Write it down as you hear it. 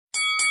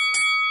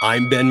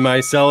I'm Ben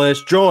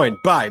Meiselas, joined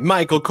by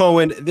Michael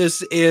Cohen.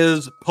 This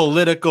is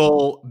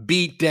Political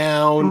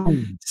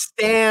Beatdown.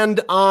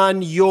 Stand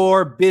on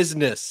your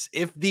business.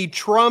 If the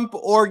Trump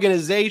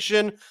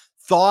organization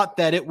thought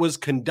that it was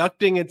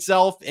conducting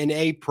itself in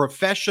a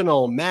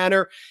professional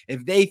manner,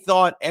 if they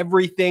thought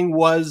everything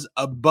was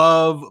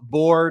above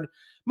board,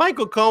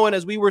 Michael Cohen,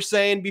 as we were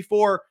saying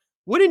before,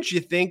 wouldn't you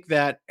think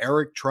that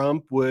Eric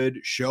Trump would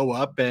show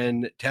up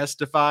and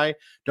testify?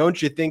 Don't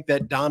you think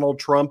that Donald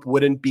Trump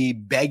wouldn't be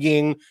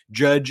begging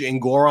Judge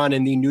Engoron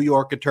in the New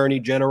York Attorney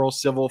General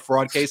civil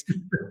fraud case,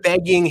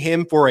 begging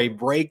him for a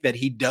break, that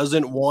he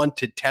doesn't want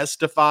to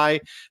testify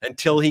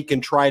until he can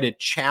try to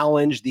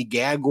challenge the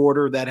gag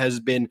order that has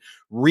been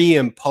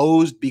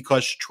reimposed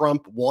because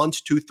Trump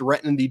wants to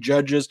threaten the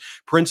judge's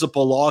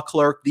principal law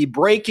clerk? The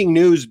breaking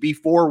news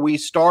before we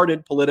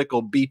started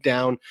Political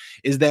Beatdown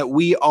is that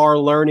we are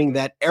learning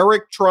that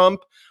Eric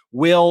Trump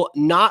will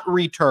not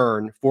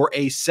return for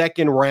a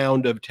second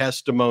round of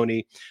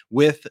testimony,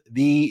 with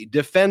the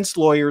defense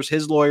lawyers,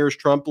 his lawyers,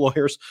 Trump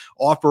lawyers,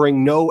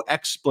 offering no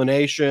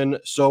explanation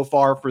so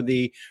far for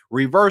the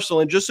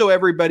reversal. And just so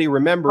everybody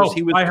remembers,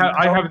 he was.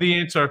 I have the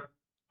answer.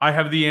 I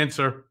have the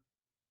answer.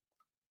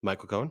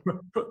 Michael Cohen?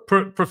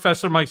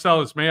 Professor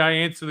Meiselas, may I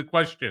answer the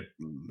question?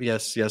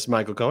 Yes,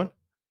 Michael Cohen.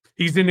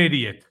 He's an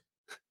idiot.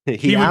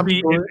 He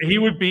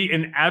would be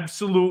an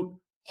absolute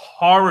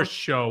horror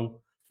show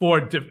for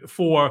the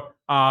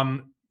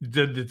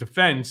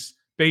defense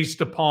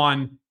based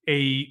upon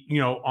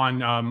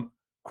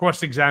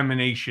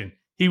cross-examination.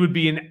 He would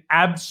be an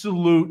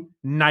absolute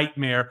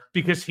nightmare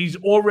because he's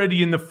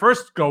already in the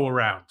first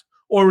go-around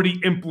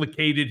already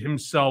implicated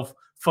himself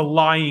for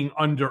lying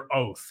under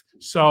oath.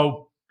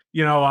 So,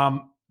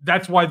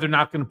 that's why they're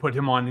not going to put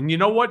him on. And you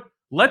know what?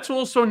 Let's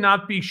also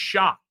not be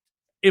shocked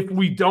if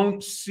we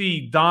don't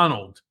see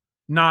Donald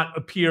not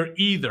appear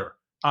either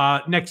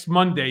next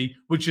Monday,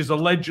 which is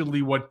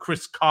allegedly what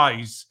Chris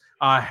Kise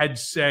had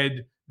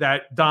said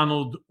that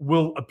Donald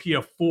will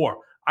appear for.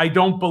 I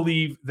don't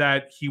believe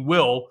that he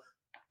will.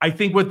 I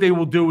think what they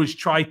will do is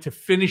try to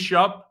finish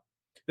up,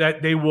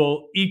 that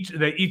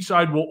each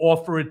side will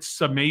offer its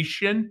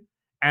summation,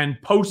 and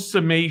post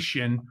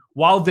summation,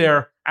 while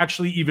they're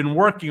actually even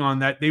working on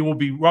that, they will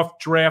be rough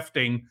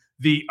drafting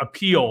the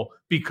appeal,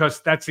 because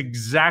that's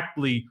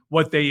exactly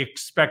what they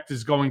expect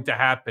is going to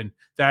happen,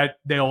 that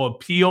they'll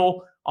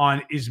appeal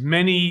on as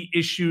many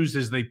issues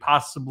as they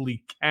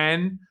possibly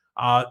can.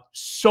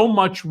 So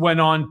much went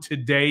on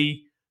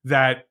today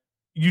that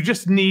you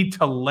just need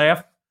to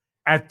laugh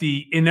at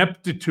the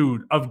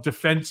ineptitude of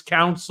defense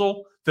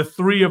counsel, the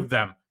three of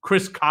them,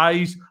 Chris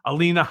Kise,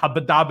 Alina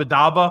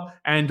Habadabadaba,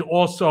 and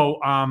also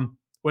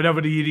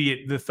whatever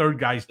the third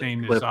guy's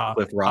name is.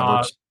 Cliff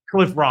Roberts.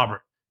 Cliff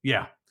Robert.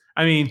 Yeah.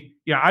 I mean,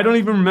 I don't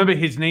even remember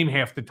his name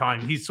half the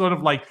time. He's sort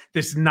of like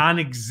this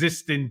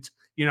non-existent,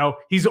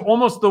 he's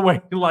almost the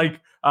way like,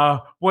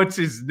 what's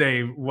his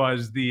name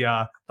was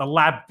the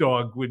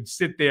lapdog would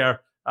sit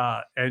there,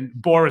 and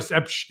Boris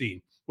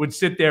Epstein would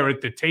sit there at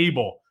the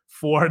table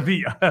for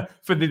the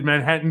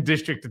Manhattan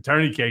District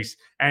Attorney case,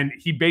 and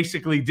he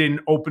basically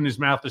didn't open his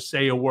mouth to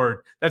say a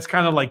word. That's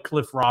kind of like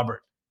Cliff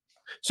Robert.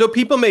 So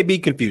people may be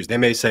confused. They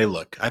may say,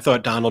 look, I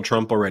thought Donald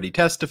Trump already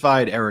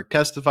testified. Eric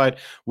testified.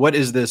 What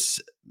is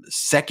this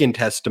second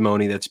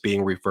testimony that's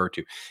being referred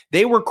to?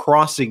 They were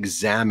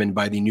cross-examined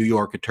by the New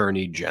York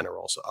Attorney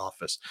General's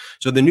office.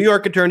 So the New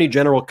York Attorney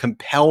General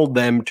compelled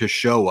them to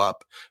show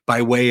up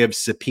by way of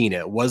subpoena.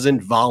 It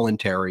wasn't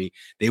voluntary.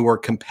 They were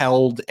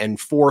compelled and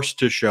forced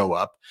to show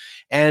up.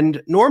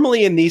 And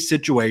normally in these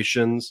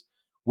situations,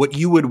 what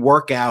you would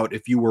work out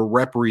if you were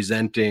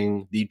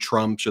representing the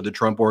Trumps or the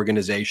Trump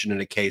organization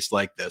in a case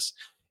like this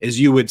is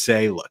you would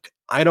say, look,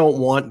 I don't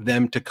want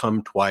them to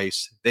come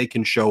twice. They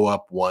can show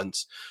up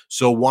once.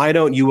 So why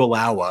don't you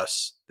allow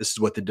us? This is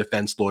what the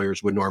defense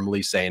lawyers would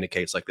normally say in a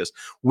case like this.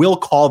 We'll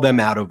call them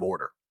out of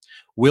order.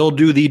 We'll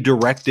do the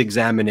direct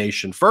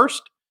examination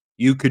first.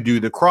 You could do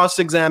the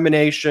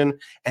cross-examination,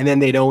 and then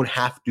they don't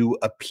have to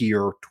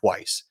appear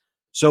twice.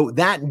 So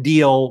that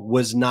deal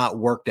was not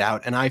worked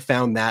out, and I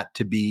found that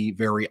to be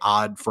very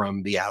odd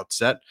from the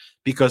outset,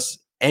 because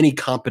any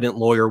competent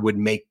lawyer would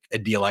make a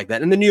deal like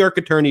that. And the New York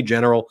Attorney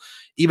General,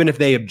 even if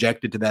they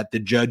objected to that, the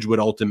judge would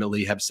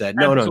ultimately have said,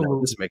 no,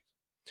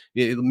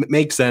 it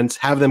makes sense.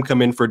 Have them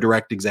come in for a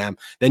direct exam.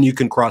 Then you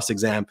can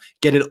cross-exam,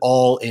 get it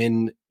all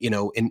in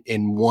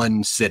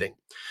one sitting.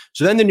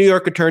 So then the New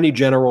York Attorney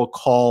General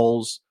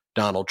calls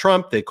Donald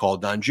Trump. They call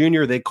Don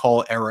Jr. They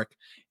call Eric,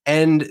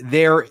 and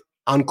they're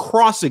on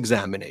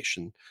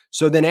cross-examination.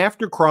 So then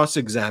after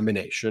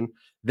cross-examination,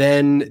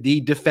 then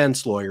the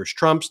defense lawyers,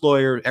 Trump's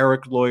lawyer,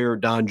 Eric's lawyer,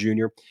 Don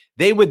Jr.,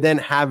 they would then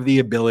have the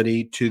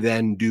ability to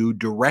then do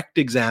direct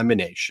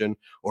examination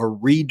or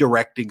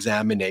redirect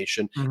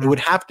examination. It would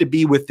have to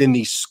be within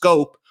the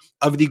scope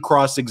of the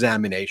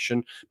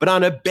cross-examination. But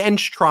on a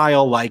bench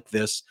trial like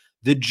this,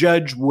 the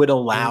judge would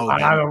allow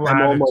them,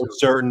 I'm almost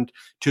certain,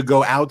 to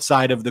go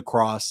outside of the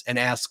cross and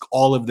ask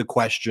all of the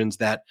questions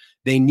that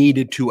they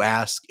needed to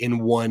ask in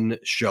one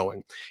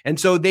showing. And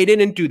so they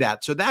didn't do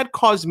that. So that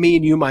caused me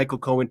and you, Michael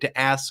Cohen, to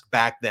ask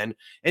back then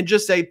and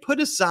just say, put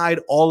aside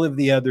all of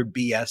the other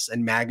BS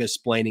and MAGA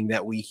splaining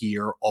that we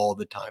hear all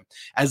the time.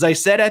 As I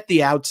said at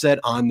the outset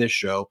on this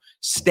show,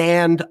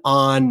 stand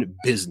on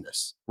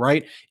business,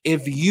 right?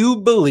 If you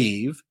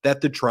believe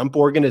that the Trump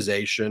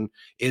organization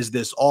is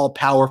this all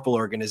powerful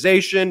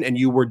organization and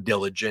you were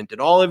diligent and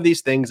all of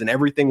these things and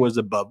everything was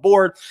above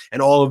board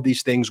and all of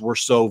these things were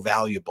so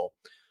valuable,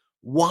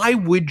 why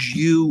would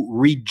you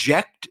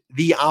reject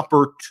the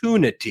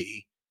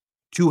opportunity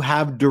to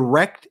have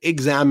direct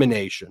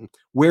examination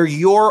where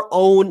your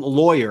own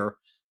lawyer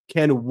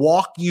can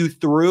walk you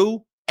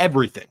through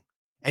everything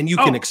and you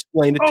can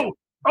explain it?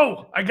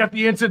 I got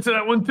the answer to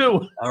that one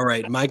too. All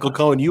right, Michael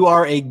Cohen, you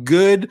are a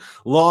good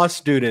law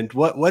student.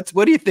 What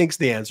do you think's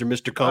the answer,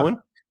 Mr. Cohen?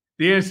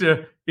 The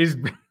answer is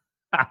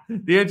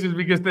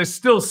because they're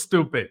still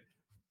stupid.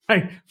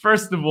 Right?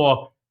 First of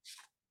all,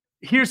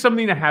 here's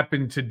something that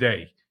happened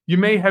today. You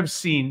may have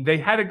seen they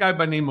had a guy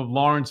by the name of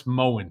Lawrence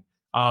Moen,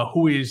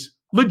 who is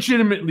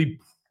legitimately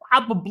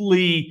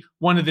probably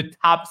one of the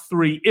top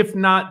 3, if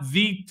not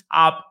the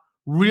top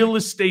real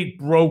estate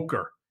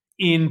broker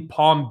in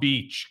Palm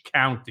Beach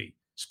County,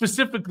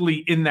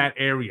 specifically in that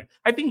area.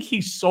 I think he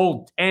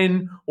sold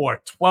 10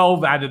 or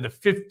 12 out of the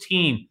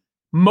 15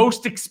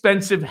 most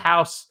expensive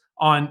houses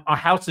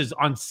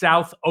on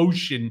South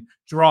Ocean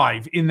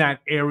Drive in that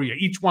area,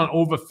 each one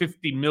over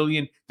 50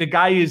 million. The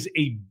guy is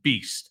a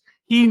beast.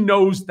 He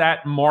knows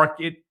that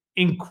market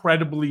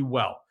incredibly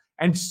well.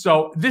 And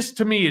so this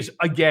to me is,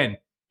 again,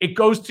 it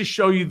goes to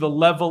show you the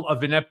level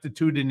of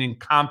ineptitude and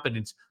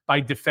incompetence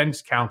by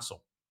defense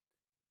counsel.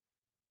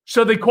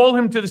 So they call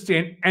him to the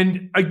stand.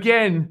 And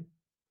again,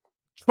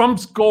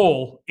 Trump's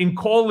goal in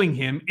calling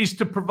him is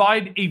to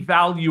provide a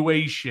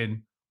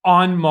valuation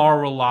on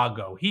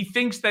Mar-a-Lago. He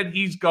thinks that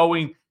he's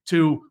going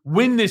to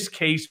win this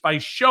case by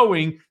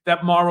showing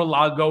that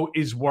Mar-a-Lago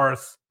is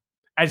worth,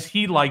 as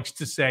he likes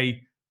to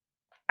say,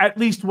 at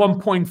least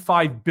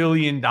 $1.5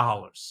 billion,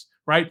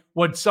 right?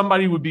 What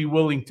somebody would be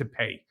willing to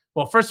pay.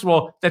 Well, first of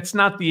all, that's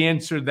not the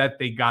answer that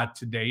they got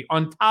today.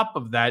 On top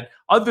of that,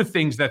 other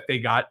things that they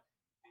got,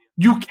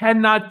 you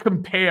cannot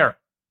compare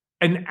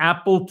an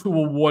apple to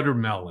a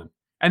watermelon.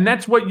 And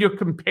that's what you're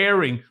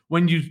comparing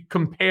when you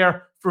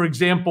compare, for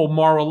example,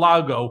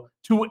 Mar-a-Lago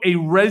to a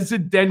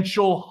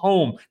residential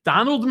home.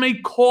 Donald may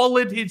call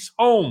it his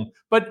home,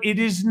 but it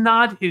is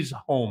not his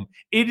home.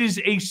 It is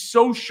a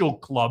social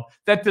club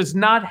that does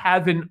not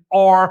have an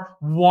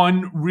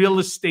R1 real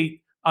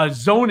estate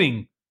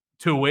zoning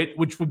to it,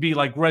 which would be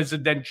like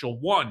residential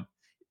 1.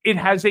 It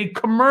has a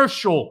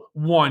commercial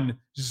 1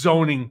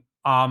 zoning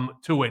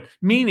to it,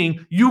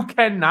 meaning you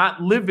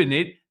cannot live in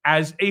it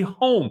as a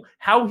home.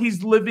 How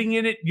he's living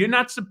in it, you're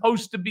not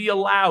supposed to be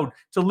allowed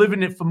to live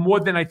in it for more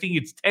than, I think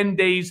it's 10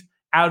 days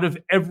out of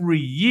every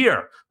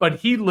year. But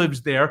he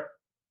lives there.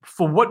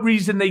 For what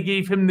reason they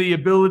gave him the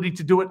ability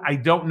to do it, I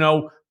don't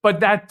know. But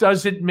that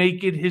doesn't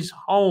make it his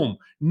home.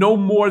 No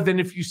more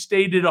than if you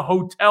stayed at a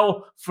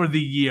hotel for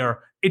the year,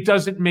 it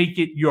doesn't make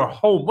it your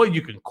home. Well,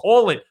 you can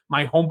call it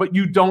my home, but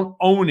you don't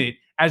own it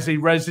as a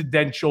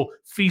residential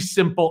fee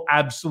simple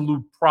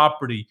absolute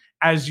property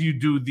as you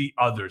do the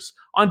others.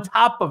 On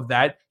top of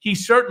that, he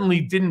certainly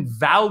didn't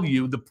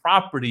value the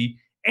property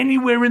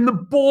anywhere in the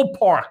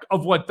ballpark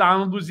of what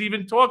Donald was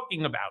even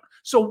talking about.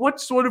 So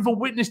what sort of a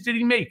witness did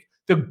he make?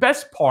 The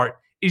best part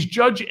is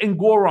Judge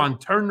Engoron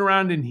turned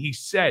around and he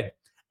said,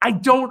 I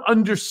don't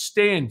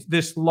understand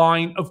this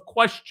line of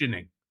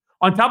questioning.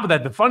 On top of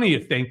that, the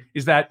funniest thing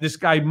is that this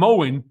guy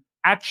Moen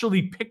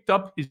actually picked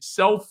up his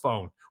cell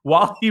phone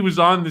while he was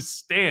on the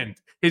stand.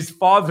 His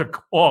father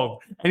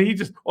called, and he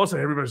just also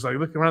everybody's like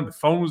looking around. The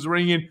phone was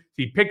ringing.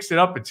 He picks it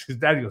up. It's his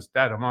dad. He goes,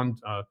 "Dad, I'm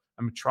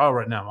at trial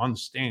right now. I'm on the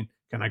stand.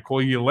 Can I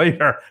call you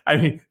later?" I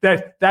mean,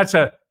 that's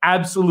a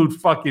absolute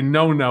fucking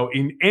no-no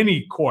in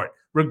any court,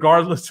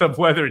 regardless of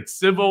whether it's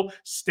civil,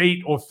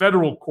 state, or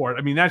federal court.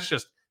 I mean, that's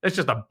just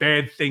a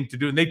bad thing to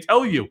do. And they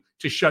tell you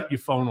to shut your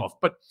phone off.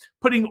 But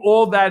putting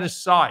all that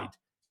aside,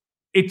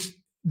 it's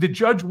the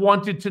judge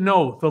wanted to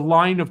know the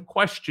line of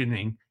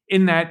questioning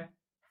in that,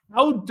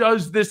 how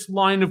does this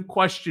line of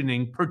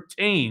questioning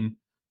pertain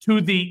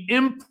to the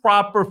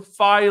improper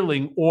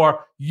filing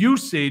or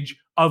usage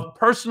of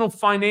personal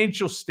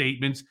financial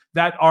statements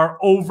that are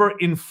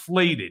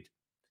overinflated?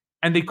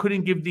 And they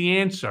couldn't give the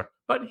answer.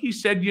 But he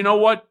said, you know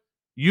what?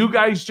 You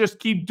guys just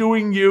keep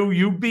doing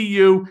you be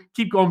you,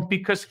 keep going,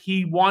 because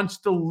he wants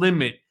to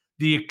limit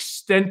the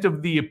extent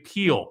of the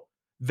appeal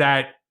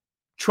that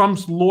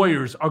Trump's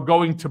lawyers are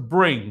going to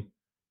bring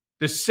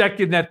the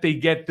second that they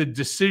get the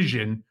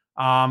decision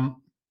by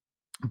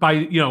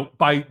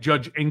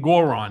Judge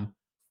Engoron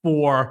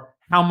for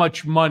how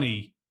much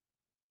money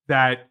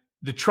that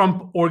the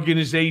Trump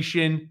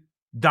organization,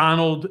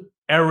 Donald,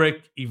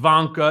 Eric,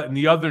 Ivanka, and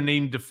the other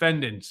named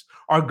defendants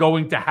are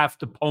going to have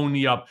to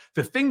pony up.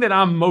 The thing that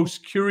I'm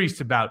most curious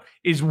about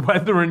is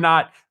whether or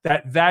not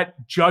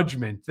that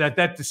judgment,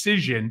 that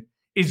decision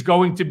is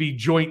going to be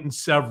joint and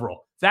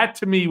several. That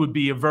to me would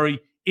be a very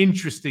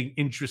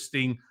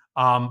interesting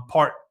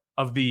part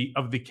of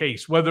the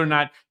case. Whether or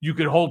not you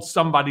could hold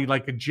somebody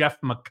like a Jeff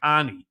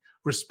McConney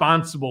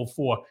responsible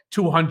for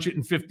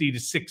 250 to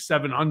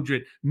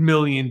 $600-700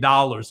 million,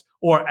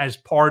 or as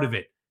part of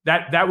it.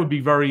 That would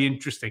be very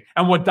interesting.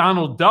 And what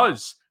Donald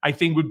does, I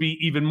think, would be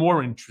even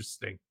more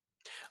interesting.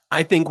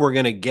 I think we're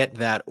going to get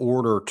that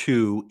order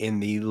too in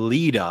the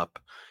lead up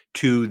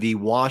to the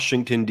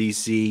Washington,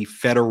 D.C.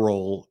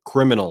 federal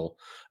criminal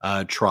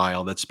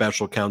trial that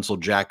special counsel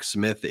Jack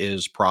Smith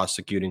is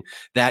prosecuting.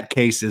 That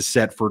case is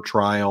set for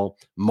trial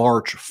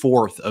March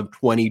 4th of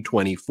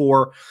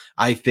 2024.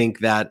 I think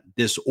that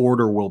this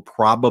order will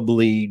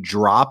probably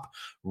drop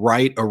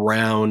right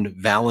around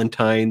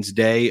Valentine's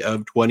Day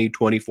of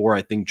 2024.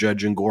 I think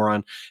Judge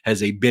Engoron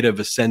has a bit of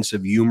a sense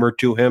of humor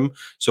to him,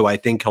 so I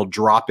think he'll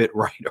drop it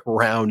right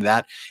around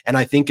that. And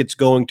I think it's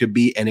going to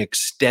be an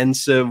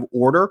extensive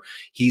order.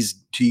 He's,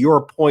 to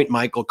your point,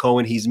 Michael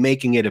Cohen, he's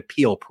making it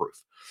appeal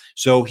proof.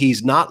 So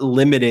he's not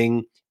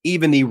limiting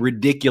even the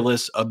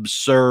ridiculous,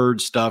 absurd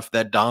stuff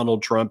that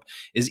Donald Trump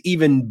is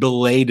even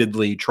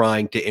belatedly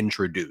trying to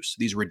introduce.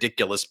 These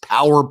ridiculous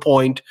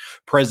PowerPoint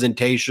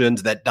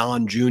presentations that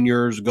Don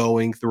Jr. is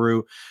going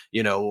through,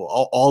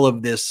 all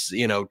of this,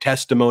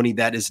 testimony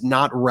that is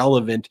not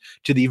relevant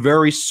to the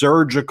very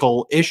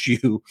surgical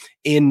issue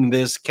in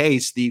this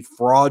case, the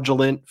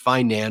fraudulent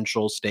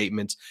financial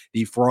statements,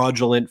 the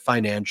fraudulent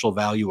financial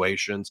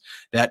valuations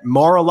that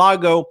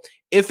Mar-a-Lago,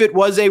 if it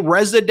was a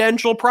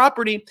residential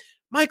property,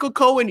 Michael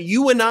Cohen,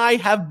 you and I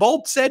have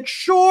both said,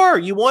 sure,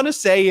 you want to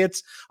say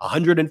it's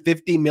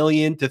 $150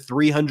 million to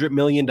 $300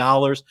 million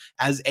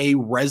as a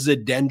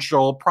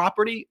residential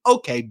property?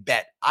 Okay,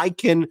 bet. I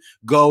can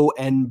go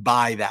and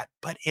buy that.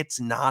 But it's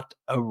not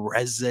a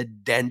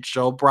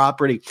residential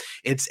property.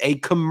 It's a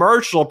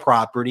commercial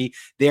property.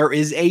 There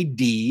is a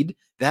deed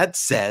that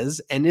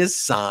says and is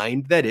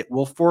signed that it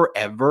will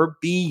forever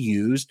be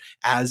used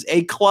as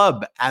a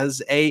club, as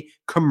a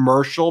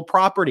commercial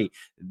property.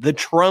 The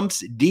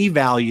Trumps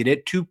devalued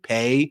it to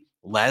pay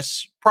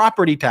less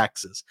property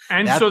taxes.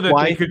 And That's so that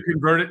why they could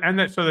convert it, and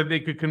that so that they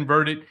could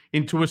convert it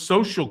into a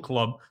social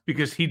club,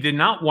 because he did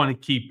not want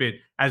to keep it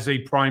as a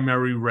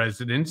primary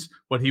residence.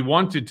 What he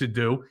wanted to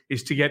do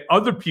is to get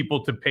other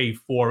people to pay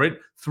for it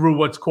through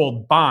what's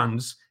called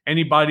bonds.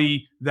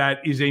 Anybody that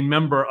is a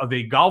member of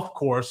a golf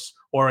course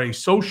or a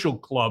social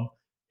club,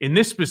 in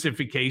this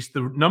specific case,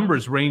 the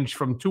numbers range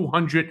from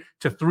 $200,000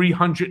 to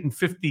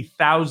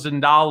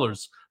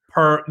 $350,000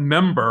 per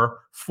member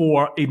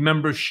for a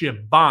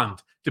membership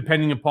bond,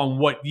 depending upon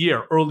what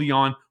year. Early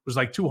on was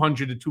like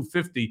 200 to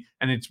 250,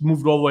 and it's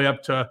moved all the way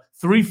up to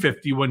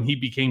 350 when he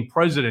became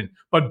president.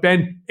 But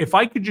Ben, if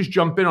I could just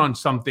jump in on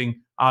something,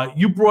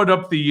 you brought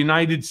up the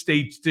United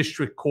States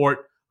District Court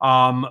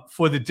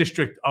for the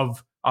District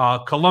of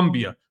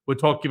Columbia. We're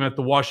talking about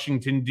the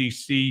Washington,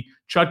 D.C.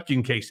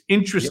 Chutkin case.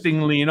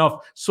 Interestingly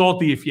enough,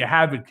 Salty, if you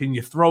have it, can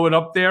you throw it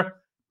up there?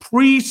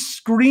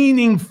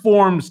 Pre-screening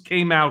forms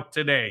came out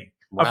today.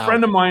 Wow. A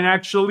friend of mine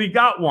actually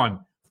got one,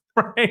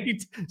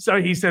 right?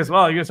 So he says,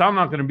 well, I guess I'm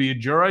not going to be a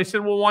juror. I said,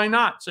 well, why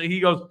not? So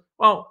he goes,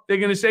 well, they're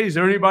going to say, is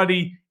there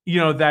anybody,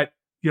 that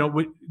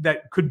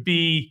could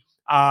be,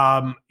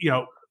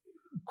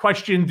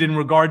 questioned in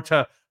regard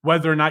to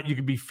whether or not you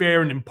could be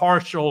fair and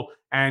impartial?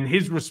 And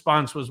his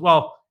response was,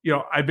 well,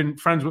 I've been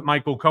friends with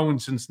Michael Cohen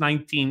since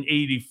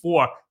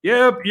 1984.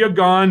 Yep, you're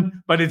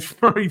gone. But it's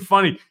very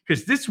funny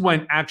because this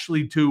went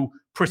actually to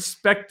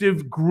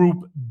prospective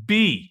group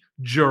B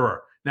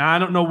juror. Now, I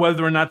don't know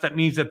whether or not that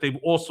means that they've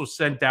also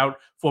sent out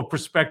for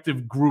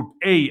prospective group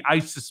A. I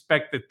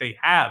suspect that they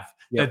have,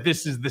 that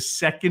this is the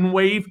second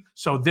wave.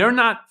 So they're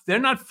not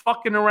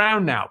fucking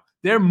around now.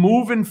 They're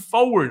moving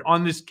forward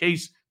on this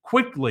case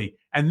quickly.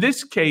 And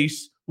this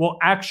case will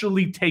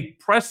actually take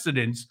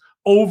precedence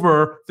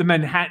over the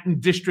Manhattan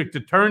District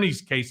Attorney's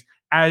case,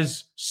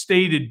 as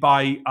stated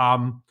by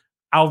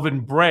Alvin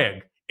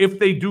Bragg. If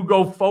they do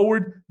go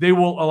forward, they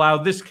will allow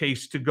this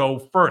case to go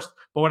first.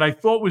 But what I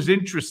thought was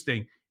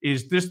interesting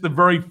is this, the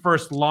very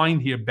first line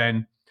here,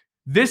 Ben.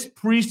 This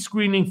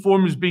pre-screening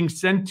form is being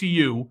sent to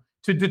you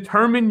to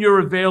determine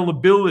your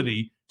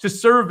availability to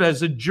serve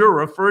as a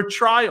juror for a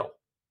trial.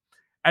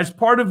 As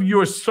part of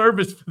your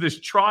service for this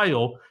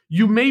trial,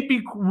 you may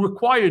be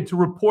required to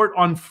report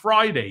on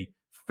Friday,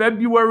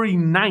 February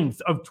 9th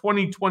of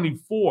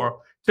 2024,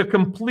 to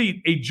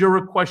complete a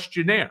juror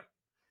questionnaire.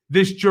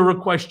 This juror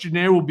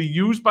questionnaire will be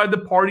used by the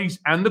parties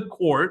and the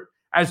court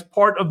as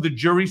part of the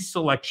jury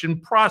selection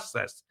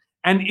process,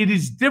 and it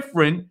is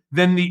different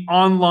than the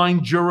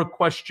online juror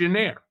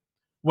questionnaire.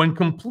 When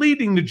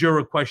completing the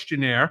juror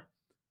questionnaire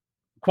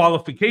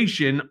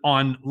qualification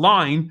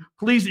online,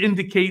 please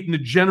indicate in the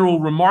general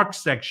remarks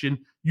section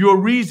your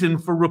reason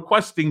for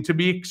requesting to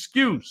be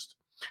excused.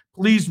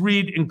 Please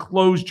read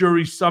enclosed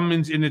jury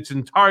summons in its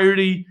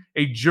entirety.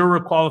 A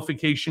juror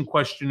qualification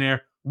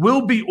questionnaire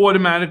will be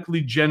automatically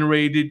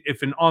generated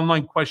if an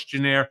online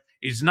questionnaire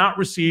is not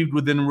received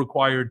within the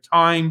required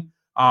time.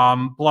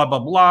 Blah, blah,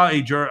 blah.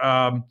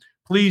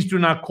 Please do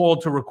not call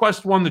to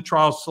request one. The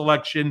trial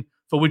selection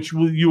for which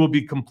you will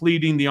be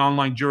completing the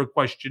online juror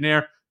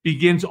questionnaire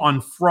begins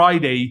on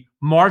Friday,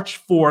 March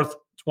 4th,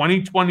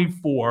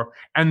 2024,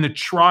 and the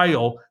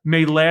trial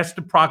may last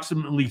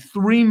approximately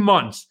 3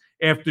 months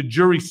after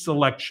jury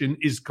selection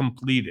is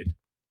completed.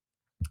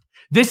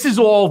 This is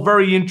all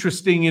very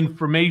interesting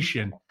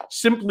information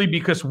simply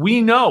because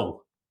we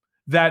know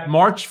that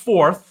March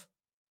 4th,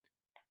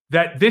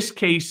 that this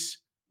case,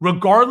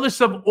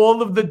 regardless of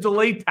all of the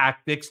delay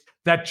tactics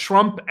that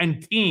Trump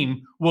and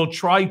team will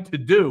try to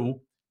do,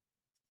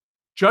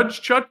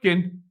 Judge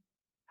Chutkan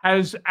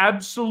has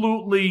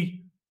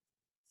absolutely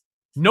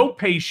no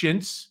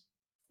patience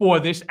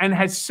for this and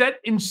has set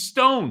in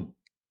stone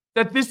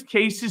that this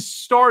case is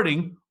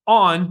starting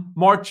on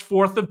March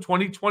 4th of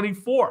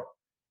 2024.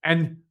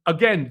 And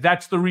again,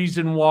 that's the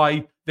reason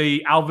why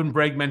the Alvin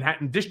Bragg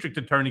Manhattan District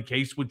Attorney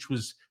case, which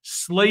was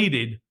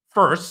slated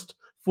first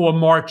for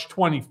March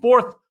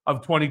 24th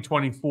of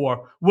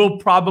 2024, will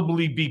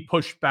probably be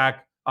pushed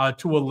back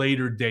to a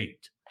later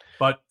date.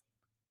 But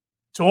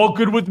it's all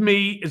good with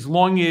me as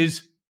long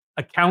as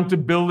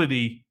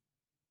accountability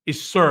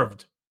is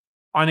served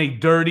on a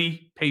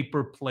dirty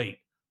paper plate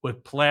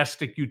with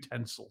plastic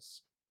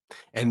utensils.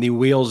 And the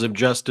wheels of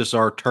justice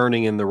are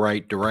turning in the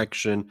right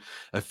direction.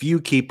 A few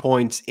key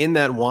points in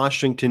that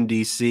Washington,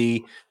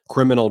 D.C.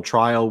 criminal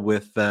trial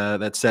with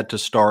that's set to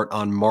start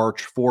on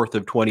March 4th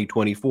of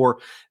 2024.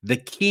 The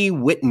key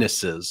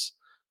witnesses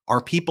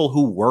are people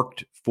who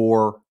worked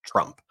for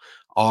Trump,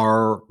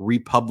 are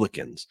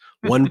Republicans.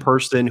 One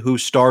person who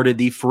started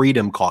the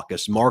Freedom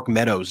Caucus, Mark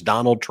Meadows,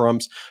 Donald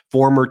Trump's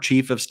former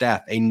chief of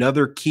staff.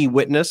 Another key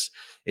witness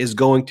is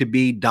going to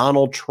be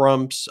Donald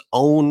Trump's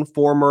own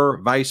former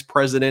vice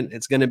president.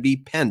 It's going to be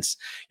Pence.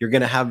 You're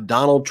going to have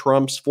Donald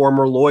Trump's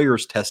former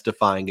lawyers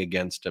testifying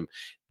against him.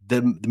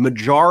 The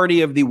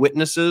majority of the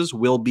witnesses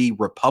will be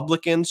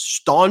Republicans,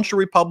 staunch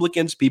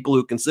Republicans, people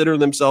who consider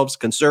themselves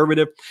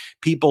conservative,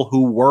 people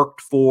who worked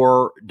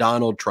for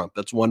Donald Trump.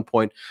 That's one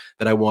point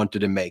that I wanted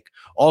to make.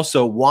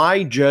 Also,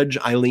 why Judge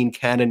Eileen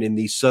Cannon in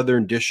the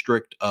Southern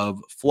District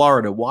of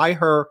Florida? Why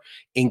her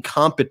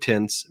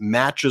incompetence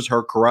matches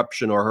her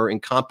corruption, or her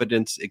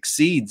incompetence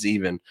exceeds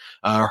even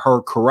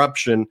her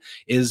corruption,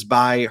 is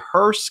by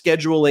her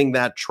scheduling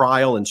that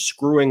trial and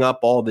screwing up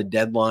all the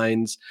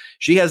deadlines.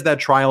 She has that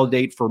trial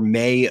date for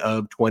May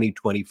of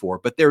 2024,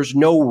 but there's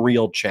no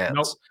real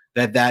chance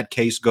that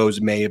case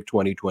goes May of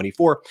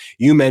 2024.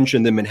 You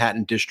mentioned the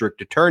Manhattan District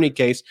Attorney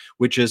case,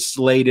 which is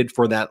slated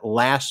for that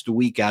last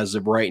week as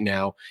of right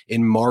now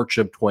in March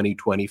of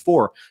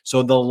 2024.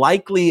 So the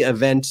likely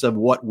events of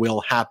what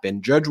will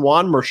happen, Judge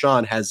Juan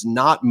Merchan has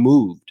not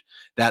moved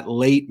that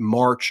late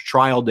March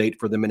trial date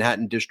for the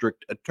Manhattan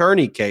District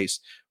Attorney case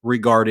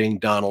regarding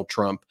Donald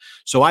Trump.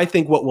 So I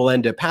think what will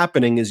end up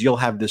happening is you'll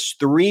have this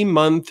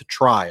 3-month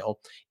trial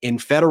in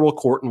federal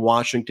court in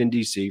Washington,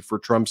 D.C. for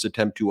Trump's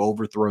attempt to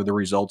overthrow the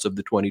results of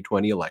the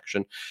 2020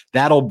 election.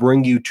 That'll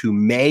bring you to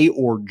May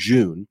or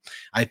June.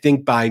 I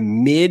think by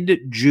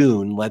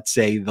mid-June, let's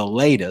say the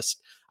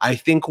latest, I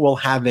think we'll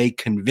have a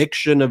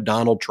conviction of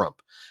Donald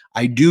Trump.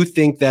 I do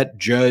think that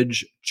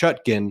Judge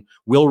Chutkan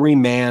will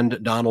remand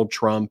Donald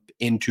Trump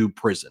into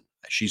prison.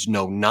 She's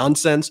no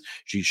nonsense.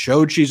 She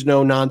showed she's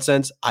no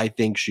nonsense. I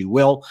think she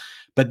will.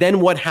 But then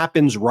what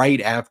happens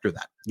right after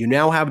that? You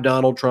now have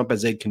Donald Trump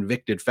as a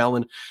convicted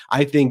felon.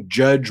 I think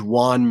Judge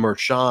Juan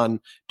Merchan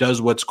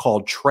does what's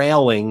called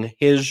trailing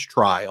his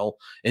trial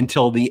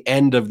until the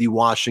end of the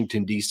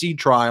Washington, D.C.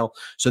 trial.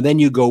 So then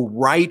you go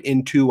right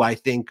into, I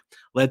think,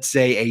 let's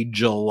say a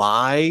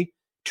July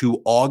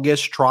to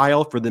August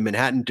trial for the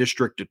Manhattan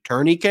District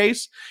Attorney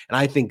case. And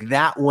I think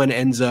that one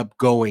ends up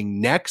going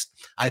next.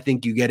 I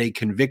think you get a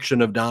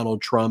conviction of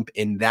Donald Trump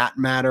in that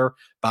matter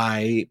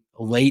by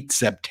late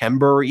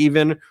September,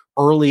 even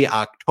early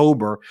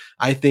October.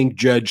 I think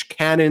Judge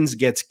Cannon's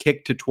gets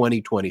kicked to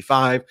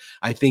 2025.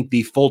 I think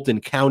the Fulton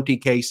County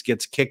case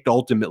gets kicked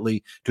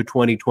ultimately to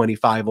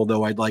 2025,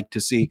 although I'd like to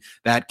see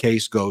that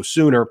case go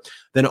sooner.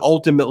 Then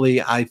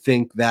ultimately, I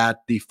think that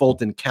the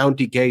Fulton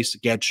County case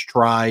gets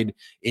tried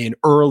in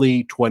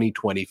early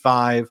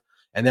 2025.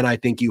 And then I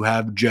think you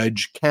have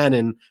Judge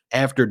Cannon,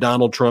 after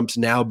Donald Trump's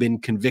now been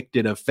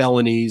convicted of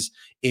felonies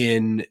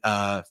in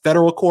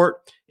federal court,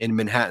 in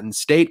Manhattan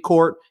State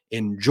Court,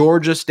 in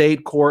Georgia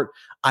State Court.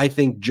 I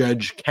think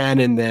Judge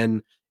Cannon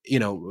then,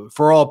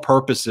 for all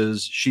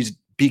purposes, she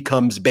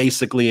becomes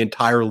basically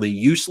entirely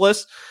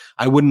useless.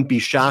 I wouldn't be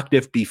shocked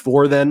if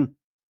before then,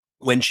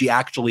 when she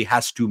actually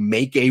has to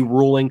make a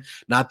ruling,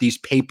 not these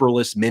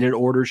paperless minute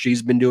orders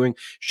she's been doing,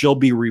 she'll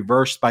be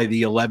reversed by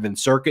the 11th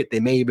Circuit.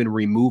 They may even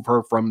remove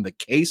her from the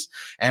case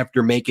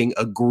after making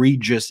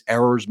egregious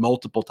errors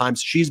multiple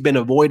times. She's been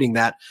avoiding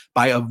that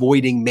by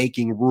avoiding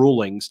making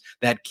rulings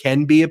that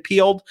can be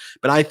appealed.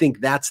 But I think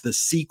that's the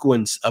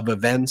sequence of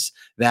events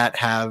that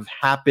have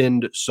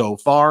happened so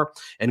far.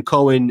 And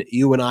Cohen,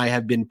 you and I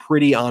have been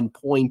pretty on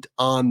point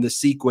on the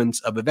sequence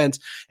of events.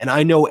 And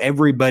I know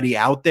everybody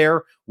out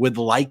there would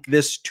like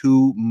this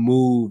to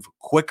move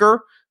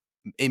quicker,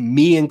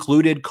 me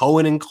included,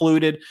 Cohen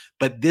included,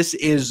 but this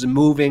is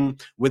moving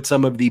with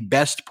some of the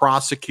best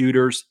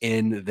prosecutors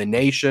in the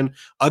nation.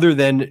 Other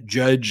than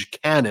Judge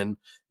Cannon,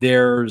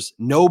 there's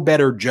no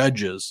better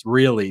judges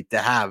really to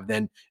have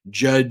than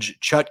Judge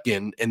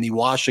Chutkan in the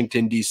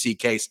Washington, D.C.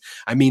 case.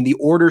 I mean, the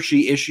order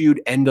she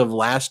issued end of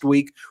last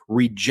week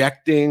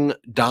rejecting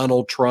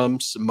Donald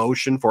Trump's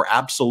motion for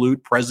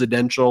absolute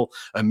presidential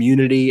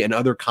immunity and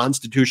other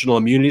constitutional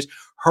immunities,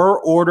 her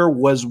order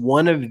was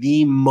one of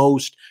the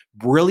most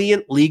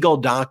brilliant legal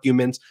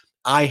documents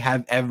I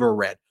have ever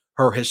read.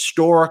 Her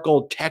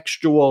historical,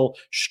 textual,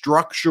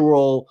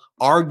 structural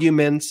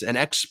arguments and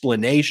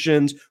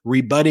explanations,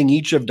 rebutting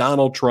each of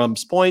Donald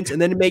Trump's points,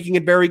 and then making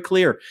it very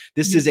clear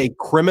this is a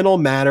criminal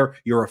matter.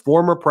 You're a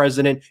former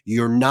president.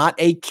 You're not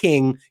a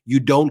king. You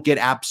don't get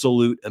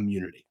absolute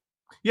immunity.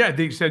 Yeah,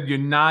 they said you're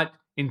not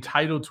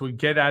entitled to a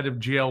get out of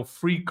jail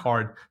free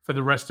card for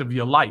the rest of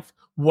your life.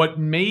 What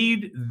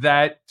made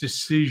that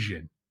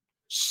decision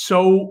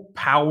so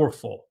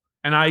powerful,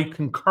 and I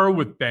concur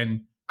with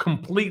Ben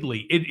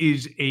completely, it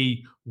is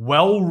a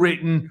well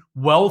written,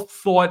 well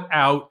thought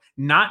out,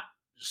 not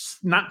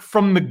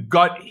from the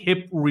gut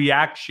hip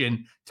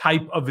reaction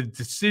type of a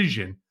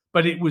decision,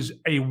 but it was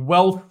a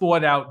well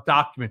thought out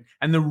document.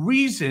 And the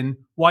reason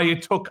why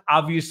it took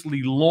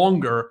obviously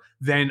longer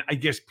than I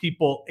guess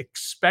people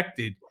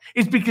expected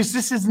is because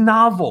this is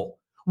novel.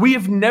 We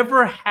have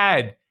never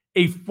had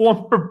a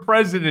former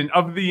president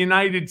of the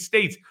United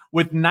States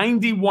with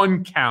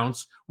 91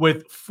 counts,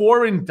 with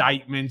 4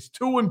 indictments,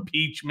 2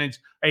 impeachments,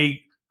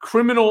 a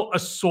criminal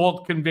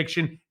assault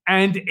conviction,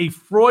 and a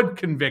fraud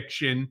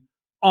conviction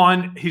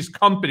on his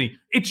company.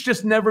 It's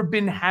just never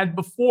been had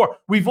before.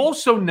 We've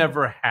also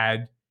never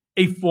had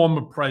a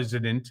former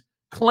president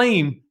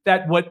claim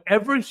that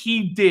whatever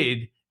he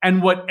did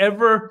and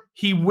whatever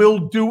he will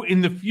do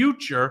in the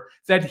future,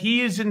 that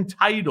he is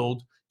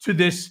entitled to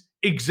this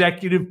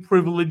executive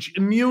privilege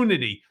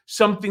immunity,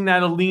 something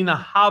that Alina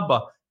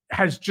Habba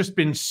has just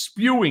been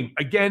spewing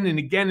again and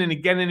again and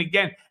again and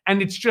again.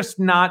 And it's just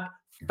not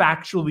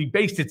factually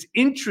based. It's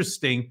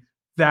interesting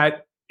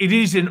that it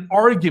is an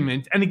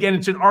argument. And again,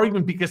 it's an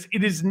argument because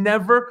it has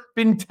never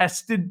been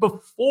tested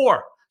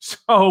before.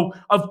 So,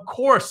 of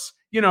course,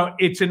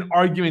 it's an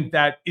argument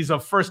that is a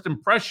first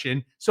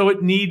impression. So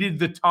it needed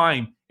the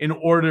time in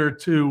order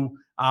to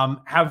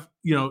have,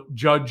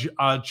 Judge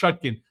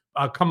Chutkan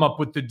come up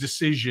with the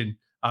decision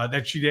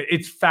that she did.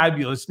 It's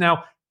fabulous.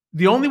 Now,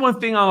 the only one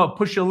thing I'll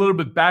push a little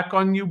bit back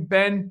on you,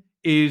 Ben,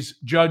 is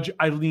Judge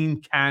Eileen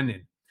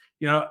Cannon.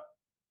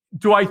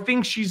 Do I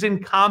think she's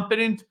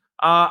incompetent?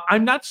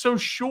 I'm not so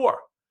sure.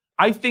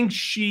 I think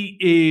she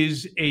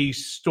is a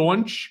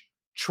staunch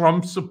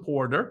Trump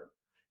supporter,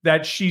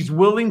 that she's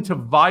willing to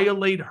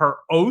violate her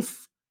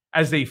oath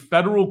as a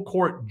federal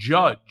court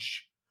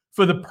judge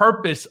for the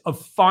purpose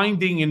of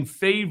finding in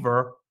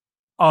favor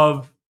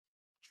of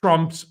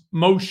Trump's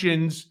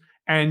motions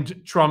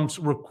and Trump's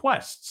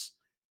requests.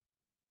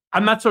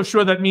 I'm not so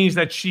sure that means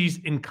that she's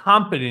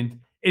incompetent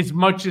as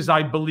much as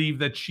I believe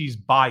that she's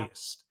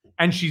biased.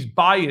 And she's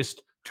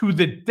biased to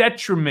the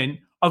detriment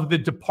of the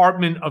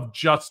Department of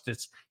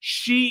Justice.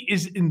 She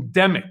is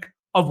endemic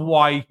of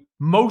why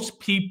most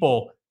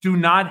people do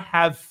not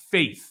have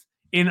faith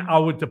in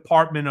our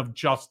Department of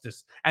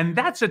Justice. And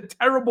that's a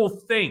terrible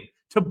thing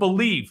to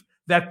believe,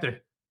 that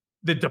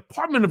the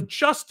Department of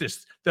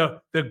Justice, the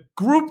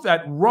group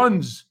that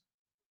runs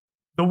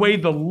the way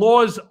the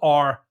laws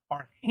are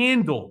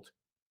handled,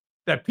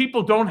 that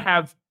people don't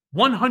have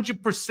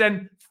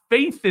 100%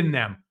 faith in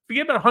them.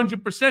 Forget about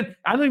 100%.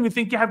 I don't even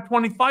think you have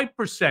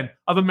 25%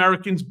 of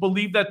Americans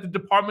believe that the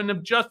Department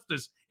of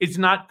Justice is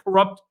not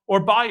corrupt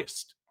or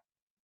biased.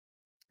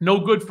 No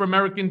good for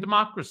American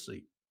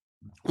democracy.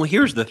 Well,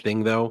 here's the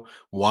thing, though,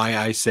 why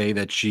I say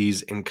that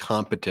she's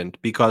incompetent,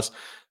 because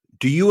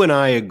do you and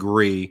I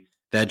agree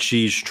that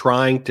she's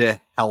trying to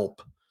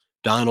help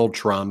Donald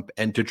Trump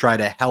and to try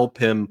to help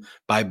him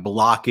by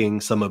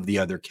blocking some of the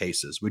other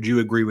cases? Would you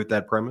agree with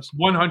that premise?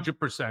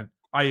 100%.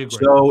 I agree.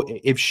 So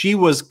if she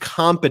was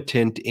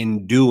competent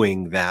in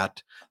doing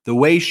that, the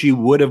way she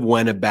would have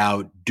went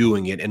about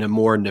doing it in a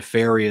more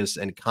nefarious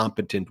and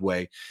competent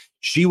way,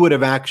 she would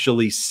have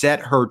actually set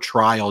her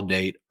trial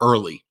date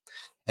early.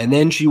 And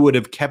then she would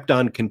have kept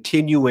on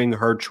continuing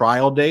her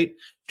trial date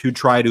to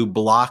try to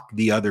block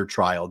the other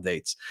trial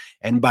dates.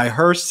 And by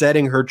her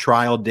setting her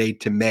trial date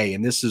to May,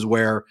 and this is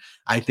where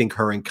I think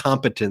her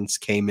incompetence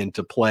came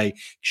into play,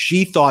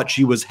 she thought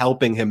she was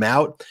helping him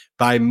out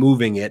by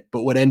moving it.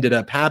 But what ended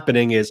up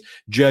happening is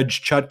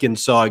Judge Chutkan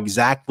saw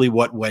exactly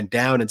what went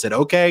down and said,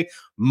 okay,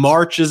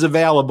 March is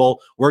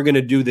available. We're going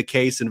to do the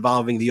case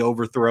involving the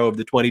overthrow of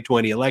the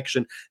 2020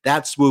 election.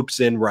 That swoops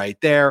in right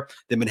there.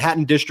 The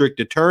Manhattan District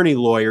Attorney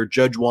lawyer,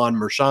 Judge Juan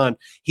Merchan,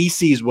 he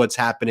sees what's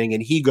happening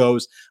and he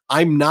goes,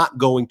 I'm not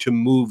going to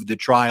move the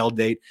trial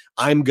date.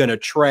 I'm going to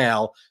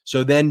trail.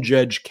 So then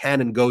Judge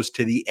Cannon goes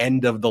to the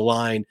end of the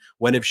line,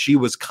 when if she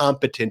was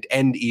competent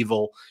and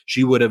evil,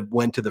 she would have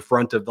went to the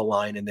front of the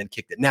line and then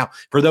kicked it. Now,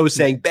 for those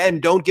saying, Ben,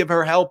 don't give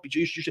her help,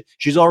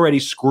 she's already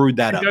screwed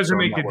that up. It doesn't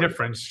make a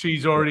difference.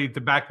 She's already at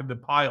the back of the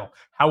pile.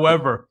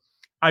 However,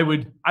 I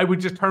would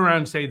just turn around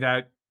and say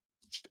that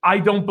I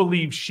don't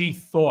believe she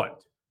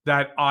thought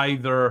that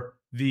either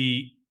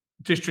the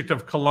District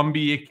of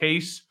Columbia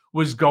case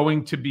was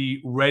going to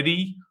be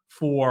ready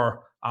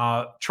for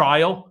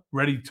trial,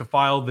 ready to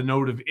file the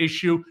note of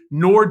issue,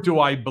 nor do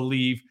I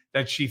believe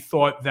that she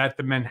thought that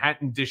the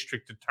Manhattan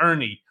District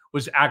Attorney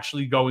was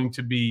actually going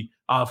to be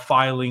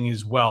filing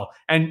as well.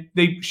 And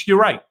you're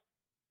right.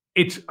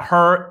 It's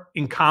her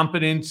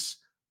incompetence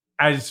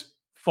as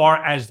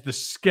far as the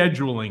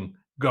scheduling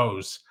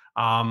goes.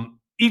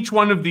 Each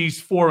one of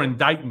these 4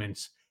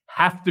 indictments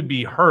have to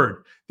be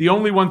heard. The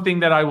only one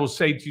thing that I will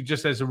say to you,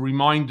 just as a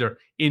reminder,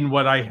 in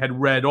what I had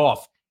read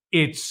off,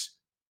 it's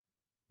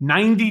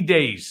 90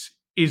 days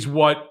is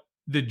what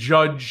the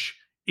judge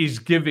is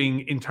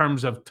giving in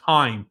terms of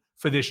time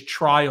for this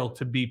trial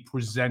to be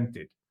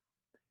presented.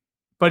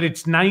 But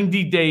it's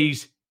 90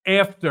 days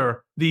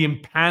after the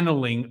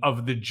impaneling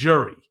of the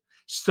jury.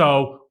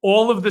 So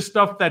all of the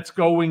stuff that's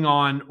going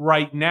on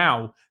right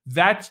now,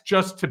 that's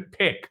just to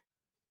pick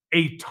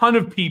a ton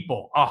of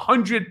people,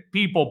 100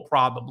 people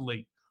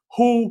probably,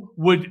 who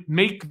would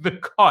make the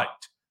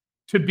cut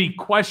to be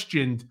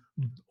questioned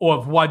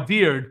or voir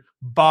dired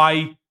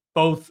by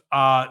both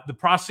the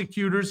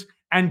prosecutors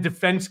and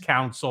defense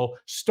counsel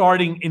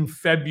starting in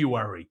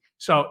February.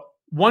 So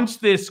once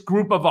this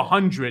group of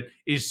 100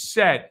 is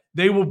set,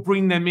 they will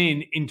bring them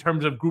in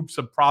terms of groups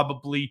of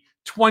probably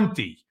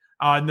 20.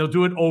 And they'll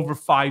do it over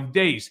 5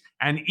 days.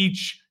 And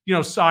each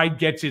side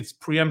gets its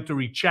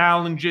preemptory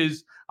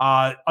challenges.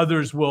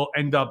 Others will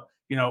end up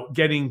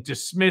getting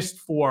dismissed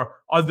for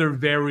other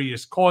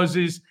various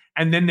causes.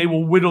 And then they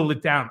will whittle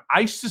it down.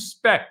 I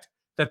suspect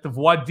that the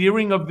voir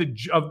diring of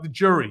the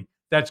jury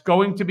that's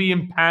going to be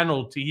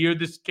impaneled to hear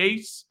this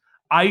case,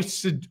 I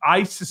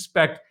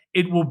suspect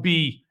it will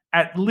be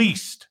at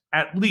least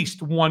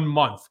 1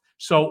 month.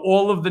 So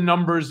all of the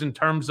numbers in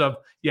terms of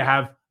you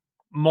have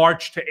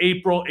March to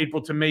April,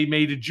 April to May,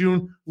 May to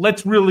June.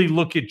 Let's really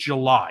look at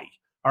July.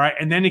 All right.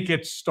 And then it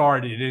gets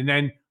started. And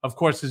then, of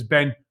course, has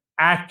been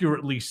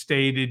accurately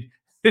stated,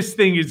 this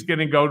thing is going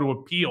to go to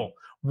appeal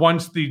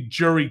once the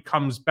jury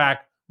comes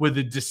back with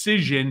a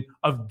decision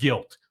of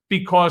guilt,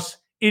 because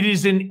it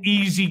is an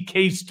easy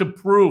case to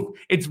prove.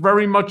 It's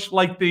very much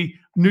like the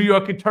New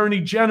York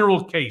Attorney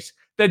General case.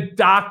 The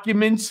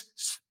documents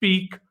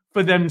speak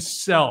for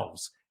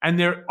themselves, and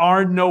there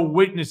are no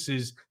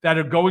witnesses that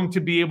are going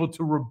to be able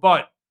to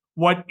rebut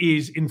what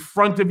is in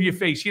front of your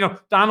face.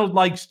 Donald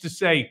likes to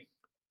say,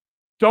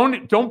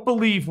 don't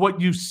believe what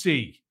you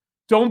see.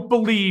 Don't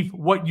believe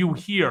what you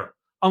hear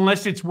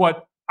unless it's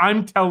what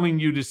I'm telling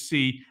you to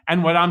see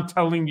and what I'm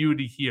telling you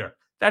to hear.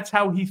 That's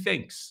how he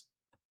thinks.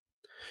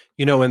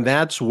 And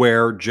that's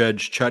where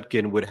Judge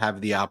Chutkan would have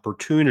the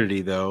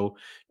opportunity, though,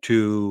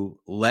 to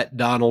let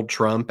Donald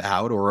Trump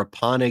out, or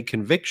upon a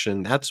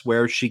conviction, that's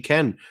where she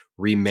can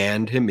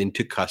remand him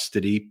into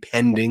custody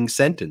pending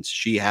sentence.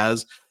 She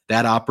has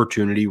that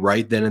opportunity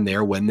right then and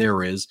there when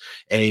there is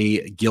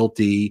a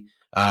guilty,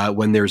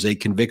 when there's a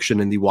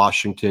conviction in the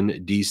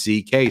Washington,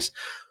 D.C. case.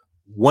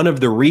 One of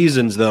the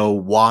reasons, though,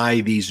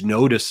 why these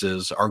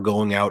notices are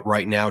going out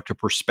right now to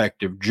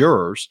prospective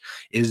jurors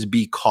is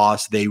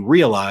because they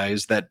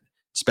realize that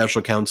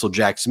Special Counsel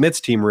Jack Smith's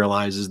team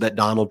realizes that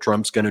Donald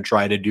Trump's going to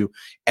try to do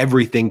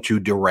everything to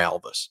derail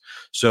this.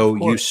 So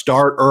you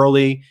start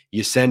early,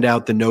 you send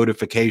out the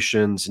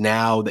notifications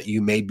now that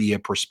you may be a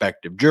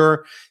prospective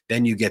juror,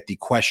 then you get the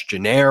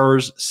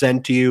questionnaires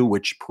sent to you,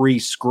 which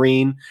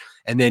pre-screen,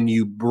 and then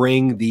you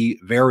bring the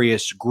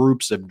various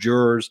groups of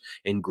jurors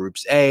in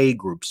groups A,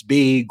 groups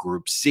B,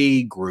 group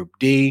C, group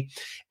D.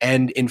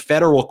 And in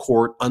federal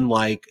court,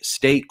 unlike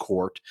state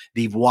court,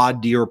 the voir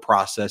dire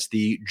process,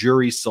 the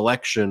jury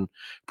selection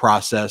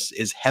process,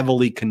 is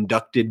heavily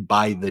conducted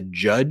by the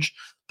judge.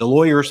 The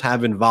lawyers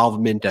have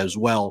involvement as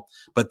well,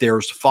 but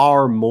there's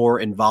far more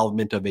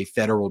involvement of a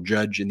federal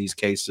judge in these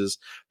cases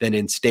than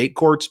in state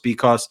courts,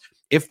 because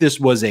if this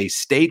was a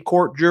state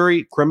court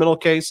jury criminal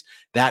case,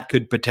 that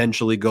could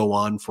potentially go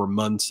on for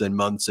months and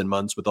months and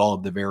months with all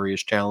of the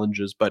various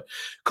challenges. But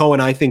Cohen,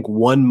 I think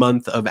 1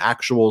 month of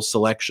actual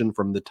selection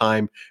from the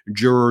time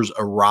jurors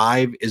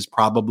arrive is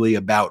probably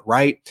about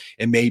right.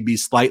 It may be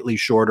slightly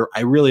shorter.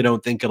 I really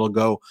don't think it'll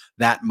go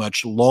that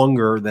much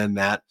longer than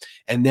that.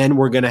 And then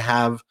we're going to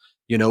have,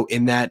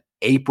 in that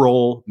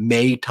April,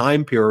 May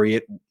time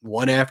period,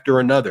 one after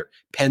another.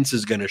 Pence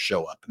is going to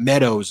show up.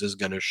 Meadows is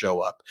going to show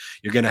up.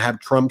 You're going to have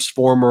Trump's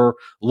former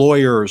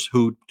lawyers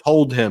who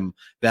told him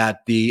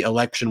that the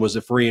election was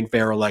a free and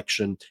fair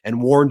election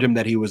and warned him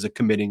that he was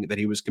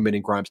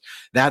committing crimes.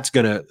 That's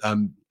going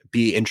to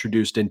be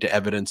introduced into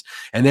evidence.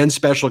 And then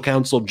Special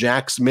Counsel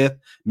Jack Smith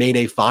made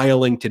a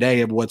filing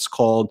today of what's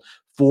called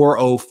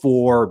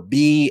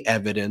 404B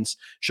evidence,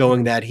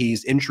 showing that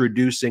he's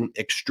introducing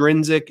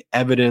extrinsic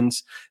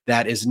evidence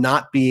that is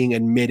not being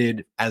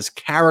admitted as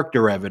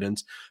character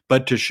evidence,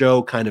 but to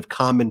show kind of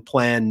common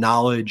plan,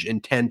 knowledge,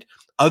 intent,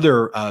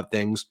 other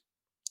things.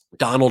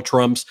 Donald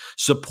Trump's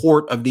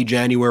support of the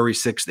January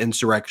 6th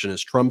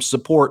insurrectionists, Trump's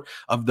support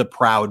of the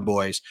Proud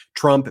Boys,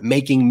 Trump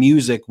making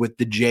music with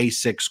the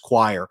J6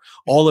 choir,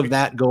 all of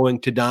that going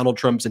to Donald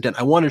Trump's intent.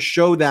 I want to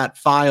show that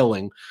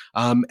filing,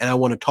 and I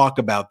want to talk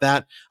about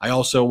that. I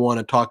also want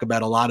to talk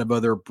about a lot of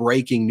other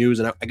breaking news,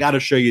 and I got to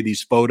show you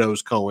these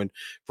photos, Cohen,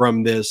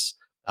 from this.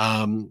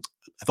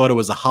 I thought it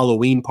was a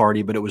Halloween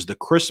party, but it was the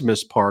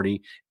Christmas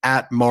party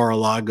at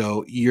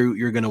Mar-a-Lago.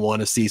 You're going to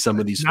want to see some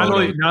of these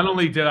photos. Not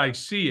only did I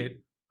see it,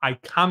 I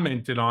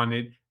commented on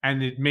it,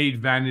 and it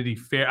made Vanity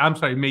Fair. I'm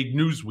sorry, it made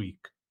Newsweek.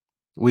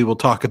 We will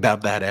talk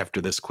about that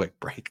after this quick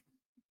break.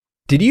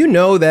 Did you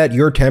know that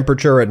your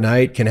temperature at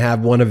night can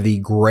have one of the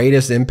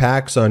greatest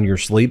impacts on your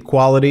sleep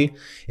quality?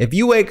 If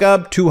you wake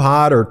up too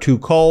hot or too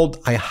cold,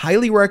 I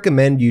highly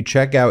recommend you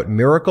check out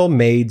Miracle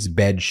Made's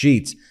bed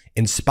sheets.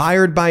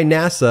 Inspired by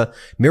NASA,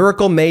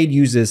 Miracle Made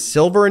uses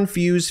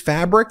silver-infused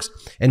fabrics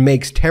and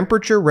makes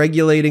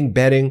temperature-regulating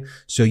bedding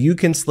so you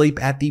can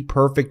sleep at the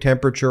perfect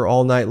temperature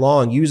all night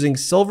long. Using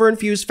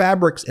silver-infused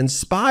fabrics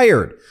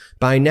inspired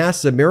by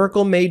NASA,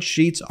 Miracle Made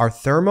sheets are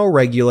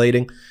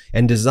thermoregulating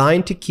and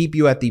designed to keep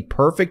you at the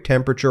perfect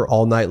temperature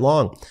all night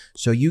long,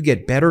 so you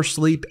get better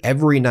sleep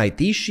every night.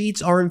 These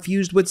sheets are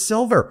infused with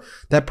silver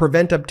that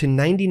prevent up to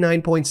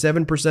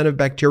 99.7% of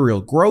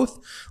bacterial growth,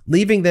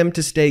 leaving them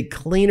to stay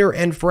cleaner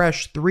and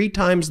fresh 3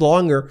 times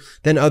longer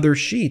than other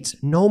sheets.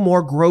 No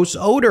more gross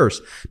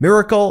odors.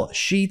 Miracle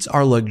sheets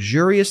are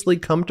luxuriously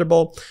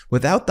comfortable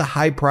without the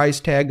high price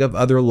tag of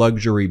other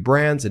luxury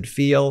brands and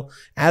feel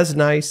as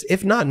nice,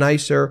 if not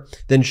nicer,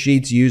 than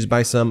sheets used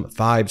by some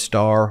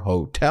 5-star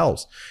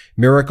hotels.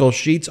 Miracle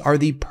sheets are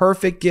the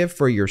perfect gift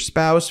for your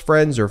spouse,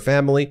 friends, or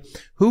family.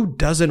 Who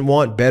doesn't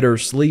want better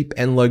sleep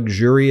and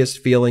luxurious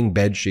feeling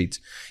bed sheets?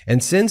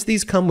 And since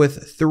these come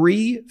with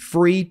 3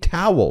 free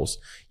towels,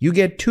 you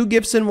get 2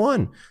 gifts in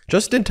one,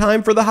 just in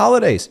time for the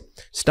holidays.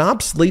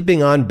 Stop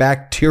sleeping on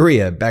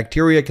bacteria.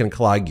 Bacteria can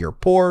clog your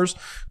pores,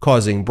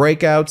 causing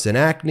breakouts and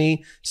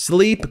acne.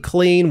 Sleep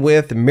clean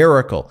with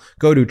Miracle.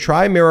 Go to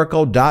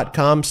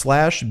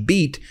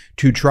trymiracle.com/beat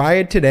to try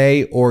it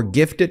today or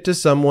gift it to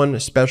someone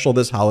special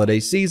this holiday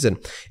season.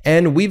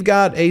 And we've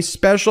got a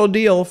special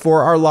deal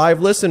for our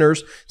live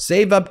listeners.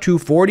 Save up to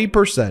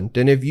 40%.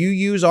 And if you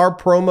use our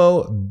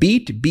promo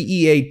BEAT,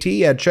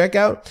 B-E-A-T, at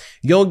checkout,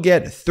 you'll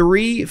get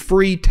 3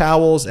 free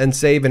towels and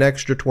save an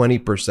extra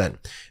 20%.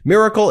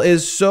 Miracle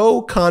is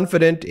so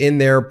confident in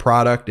their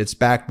product, it's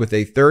backed with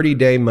a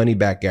 30-day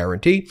money-back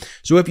guarantee.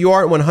 So if you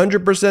aren't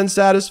 100%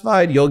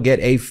 satisfied, you'll get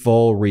a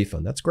full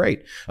refund. That's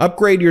great.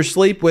 Upgrade your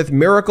sleep with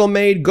Miracle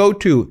Made. Go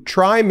to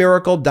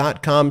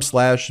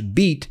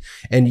trymiracle.com/beat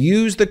and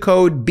use the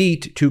code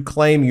BEAT to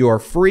claim your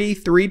free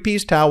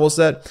 3-piece towel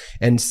set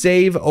and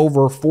save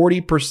over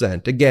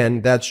 40%.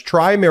 Again, that's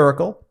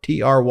trymiracle,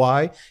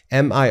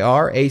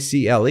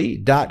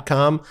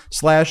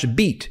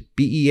 trymiracle.com/beat,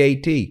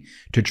 B-E-A-T,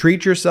 to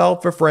treat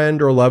yourself, a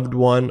friend, or loved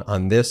one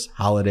on this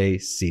holiday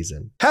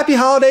season. Happy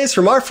holidays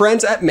from our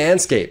friends at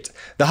Manscaped.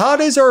 The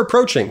holidays are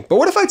approaching, but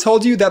what if I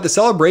told you that the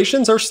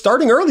celebrations are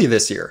starting early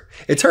this year?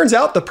 It turns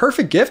out the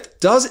perfect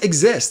gift does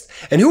exist,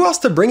 and who else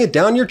to bring it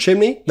down your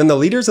chimney than the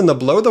leaders in the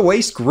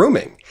below-the-waist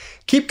grooming?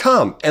 Keep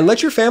calm and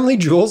let your family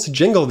jewels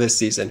jingle this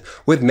season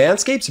with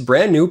Manscaped's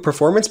brand new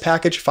Performance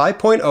Package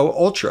 5.0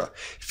 Ultra,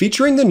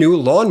 featuring the new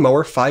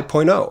Lawnmower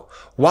 5.0.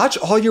 Watch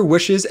all your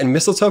wishes and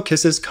mistletoe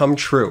kisses come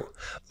true.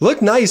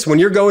 Look nice when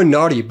you're going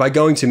naughty by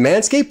going to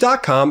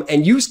manscaped.com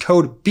and use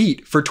code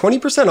BEAT for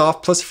 20%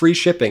 off plus free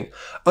shipping.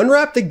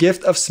 Unwrap the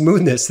gift of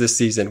smoothness this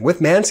season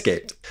with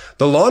Manscaped.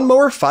 The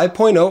Lawnmower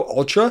 5.0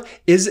 Ultra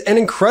is an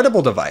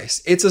incredible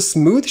device. It's a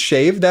smooth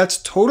shave that's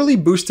totally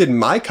boosted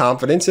my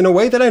confidence in a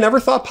way that I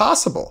never thought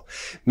possible.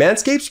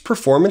 Manscaped's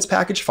Performance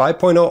Package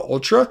 5.0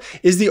 Ultra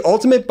is the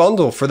ultimate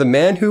bundle for the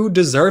man who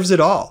deserves it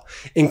all.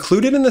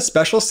 Included in the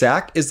special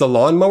sack is the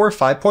Lawnmower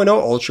 5.0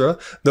 Ultra,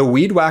 the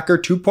Weed Whacker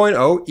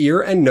 2.0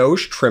 ear and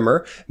nose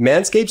trimmer,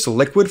 Manscaped's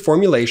liquid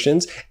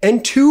formulations,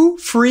 and 2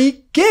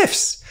 free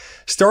gifts.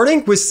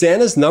 Starting with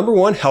Santa's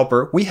 #1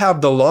 helper, we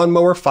have the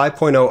Lawnmower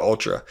 5.0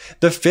 Ultra.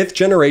 The 5th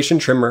generation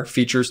trimmer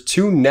features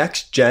 2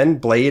 next-gen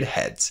blade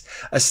heads,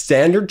 a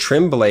standard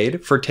trim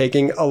blade for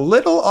taking a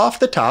little off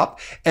the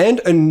top,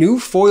 and a new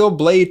foil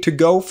blade to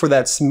go for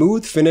that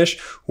smooth finish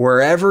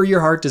wherever your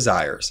heart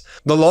desires.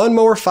 The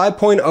Lawnmower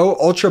 5.0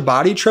 Ultra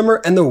body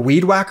trimmer and the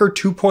Weed Whacker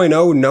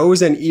 2.0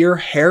 nose and ear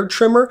hair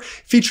trimmer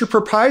feature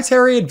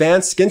proprietary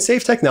advanced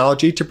skin-safe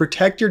technology to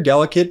protect your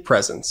delicate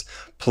presence.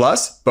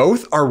 Plus,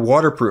 both are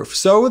waterproof,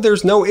 so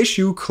there's no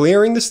issue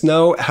clearing the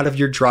snow out of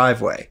your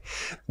driveway.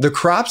 The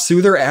Crop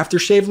Soother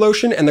Aftershave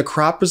Lotion and the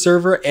Crop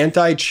Preserver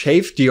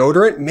Anti-Chafe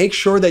Deodorant make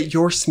sure that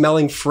you're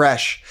smelling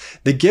fresh.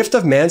 The gift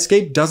of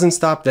Manscaped doesn't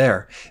stop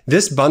there.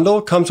 This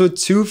bundle comes with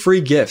 2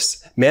 free gifts: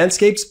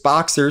 Manscaped's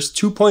Boxers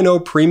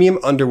 2.0 Premium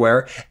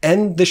Underwear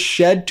and the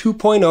Shed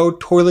 2.0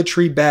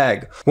 Toiletry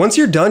Bag. Once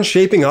you're done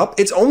shaping up,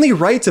 it's only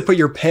right to put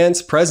your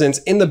pants presents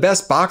in the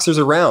best boxers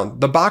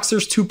around, the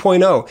Boxers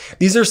 2.0.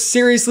 These are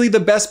seriously the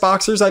best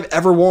boxers I've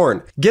ever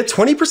worn. Get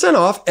 20%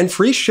 off and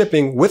free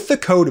shipping with the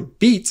code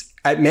BEAT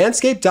at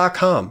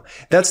manscaped.com.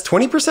 That's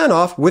 20%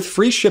 off with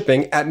free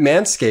shipping at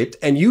Manscaped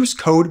and use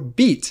code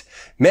BEAT.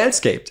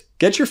 Manscaped,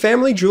 get your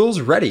family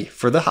jewels ready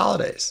for the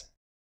holidays.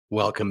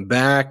 Welcome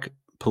back.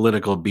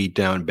 Political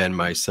Beatdown, Ben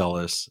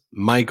Meiselas,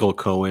 Michael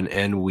Cohen,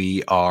 and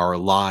we are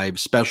live.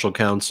 Special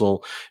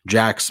counsel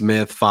Jack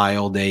Smith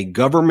filed a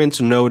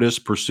government's notice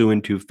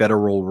pursuant to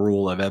Federal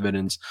Rule of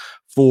Evidence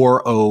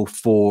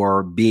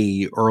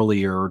 404B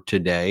earlier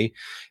today,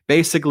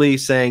 basically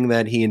saying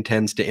that he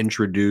intends to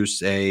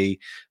introduce a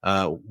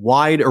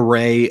wide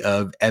array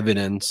of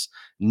evidence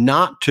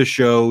not to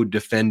show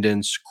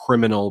defendants'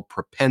 criminal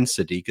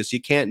propensity, because you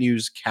can't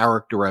use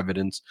character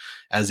evidence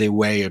as a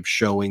way of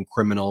showing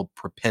criminal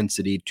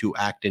propensity to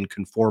act in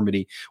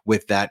conformity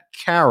with that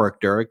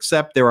character,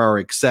 except there are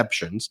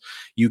exceptions.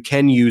 You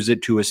can use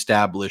it to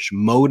establish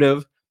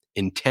motive,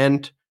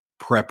 intent,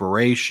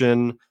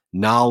 preparation,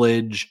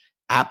 knowledge,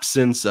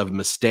 absence of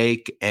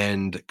mistake,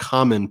 and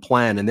common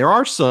plan. And there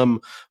are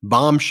some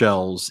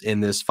bombshells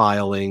in this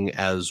filing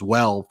as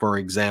well. For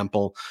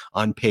example,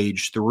 on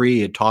page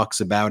 3, it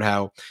talks about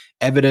how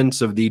evidence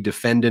of the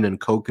defendant and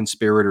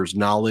co-conspirators'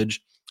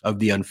 knowledge of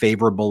the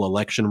unfavorable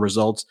election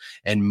results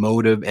and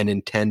motive and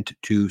intent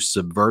to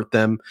subvert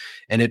them.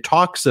 And it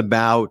talks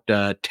about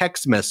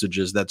text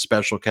messages that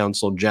special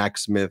counsel Jack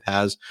Smith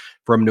has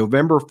from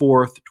November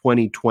 4th,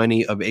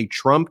 2020, of a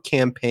Trump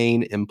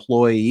campaign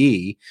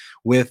employee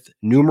with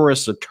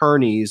numerous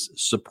attorneys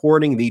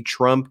supporting the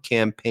Trump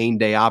campaign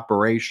day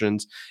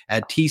operations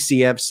at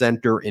TCF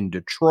Center in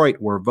Detroit,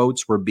 where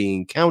votes were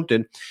being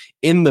counted.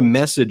 In the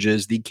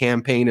messages, the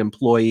campaign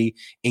employee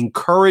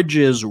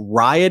encourages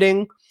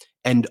rioting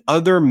and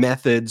other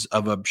methods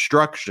of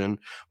obstruction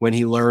when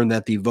he learned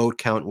that the vote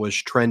count was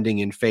trending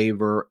in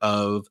favor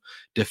of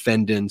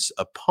defendant's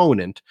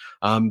opponent.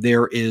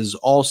 There is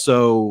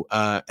also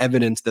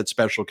evidence that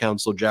special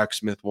counsel Jack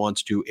Smith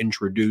wants to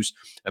introduce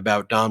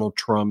about Donald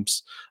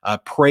Trump's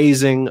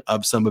praising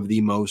of some of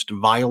the most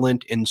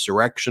violent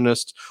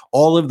insurrectionists.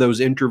 All of those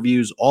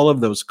interviews, all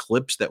of those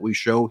clips that we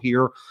show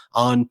here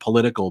on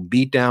Political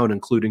Beatdown,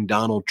 including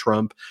Donald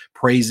Trump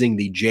praising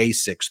the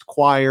J6th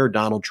Choir,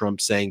 Donald Trump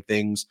saying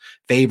things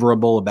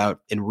favorable about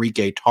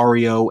Enrique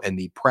Tarrio and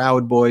the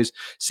Proud Boys,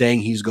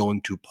 saying he's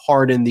going to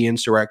pardon the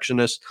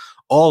insurrectionists.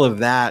 All of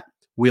that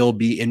will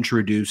be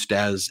introduced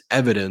as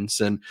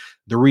evidence. And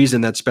the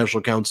reason that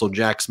special counsel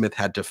Jack Smith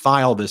had to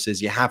file this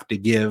is you have to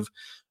give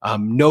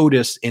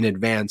notice in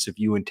advance if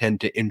you intend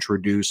to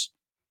introduce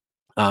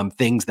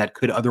things that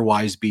could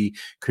otherwise be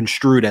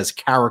construed as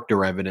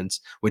character evidence,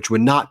 which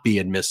would not be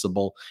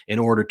admissible, in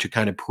order to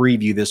kind of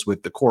preview this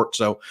with the court.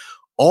 So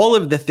all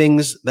of the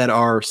things that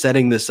are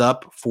setting this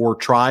up for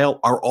trial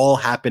are all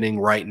happening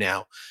right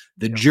now.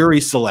 The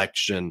jury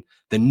selection,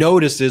 the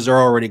notices are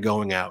already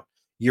going out.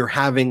 You're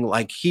having,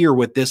 like here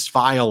with this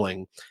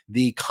filing,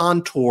 the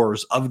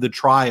contours of the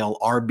trial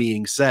are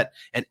being set,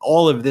 and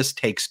all of this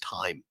takes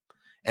time.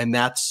 And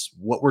that's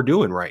what we're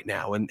doing right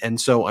now. And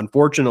so,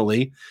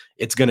 unfortunately,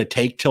 it's going to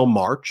take till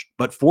March.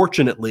 But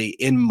fortunately,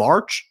 in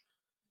March,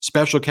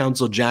 special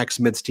counsel Jack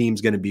Smith's team is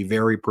going to be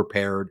very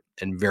prepared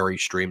and very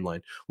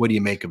streamlined. What do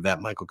you make of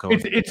that, Michael Cohen?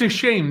 It's a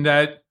shame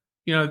that,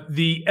 you know,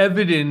 the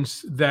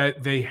evidence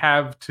that they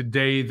have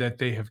today, that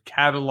they have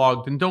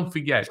cataloged, and don't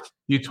forget,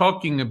 you're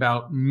talking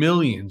about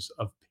millions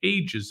of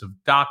pages of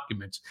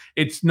documents.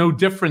 It's no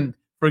different,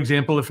 for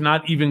example, if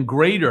not even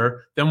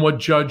greater than what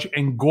Judge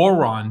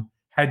Engoron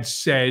had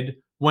said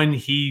when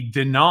he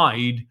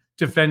denied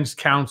defense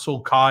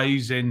counsel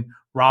Kai's and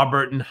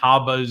Robert and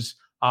Haba's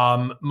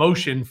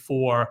motion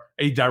for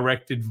a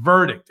directed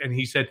verdict. And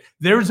he said,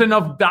 there's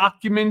enough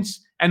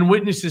documents and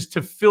witnesses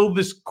to fill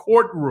this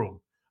courtroom.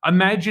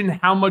 Imagine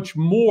how much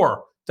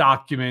more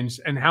documents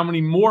and how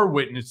many more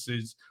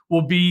witnesses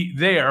will be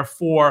there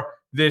for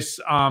this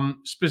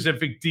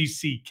specific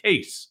DC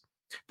case.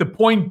 The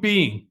point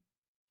being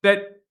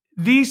that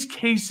these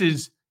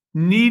cases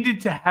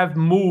needed to have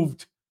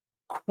moved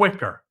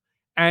quicker.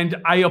 And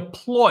I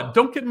applaud,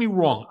 don't get me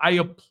wrong, I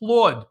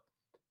applaud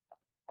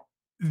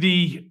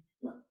the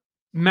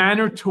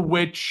manner to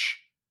which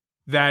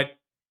that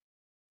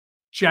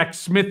Jack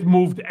Smith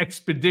moved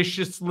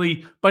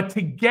expeditiously, but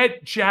to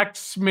get Jack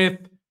Smith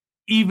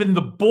even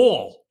the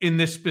ball in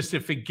this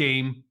specific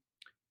game,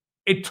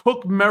 it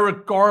took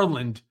Merrick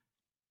Garland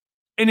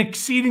an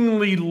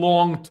exceedingly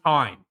long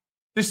time.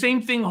 The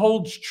same thing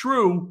holds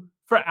true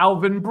for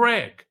Alvin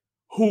Bragg,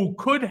 who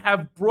could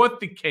have brought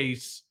the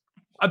case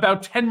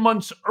about 10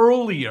 months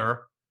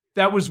earlier.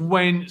 That was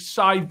when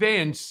Cy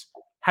Vance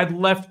had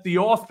left the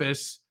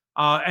office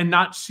and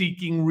not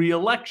seeking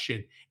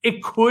re-election.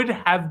 It could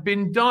have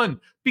been done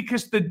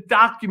because the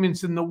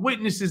documents and the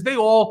witnesses, they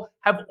all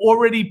have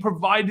already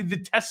provided the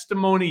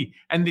testimony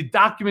and the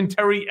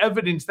documentary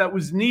evidence that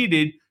was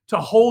needed to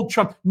hold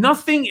Trump.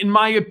 Nothing, in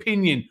my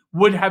opinion,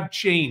 would have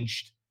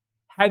changed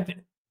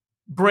had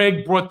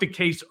Bragg brought the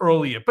case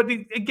earlier. But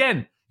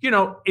again, you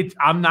know,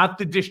 I'm not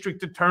the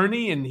district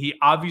attorney, and he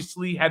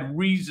obviously had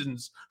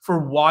reasons for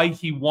why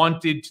he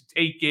wanted to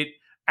take it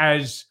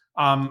as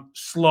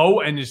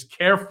slow and as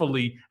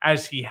carefully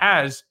as he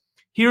has.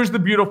 Here's the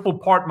beautiful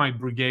part, my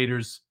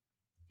brigaders.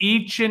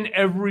 Each and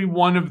every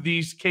one of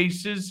these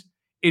cases,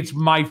 it's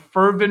my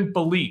fervent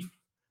belief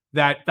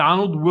that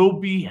Donald will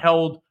be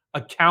held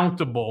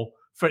accountable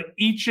for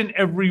each and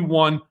every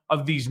one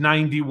of these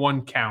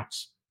 91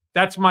 counts.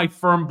 That's my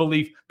firm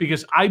belief,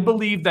 because I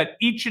believe that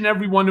each and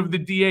every one of the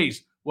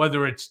DAs,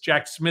 whether it's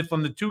Jack Smith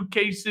on the 2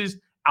 cases,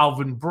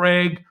 Alvin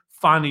Bragg,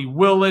 Fonnie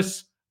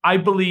Willis, I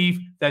believe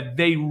that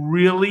they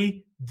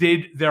really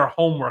did their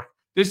homework.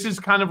 This is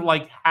kind of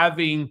like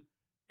having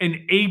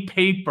an A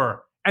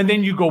paper, and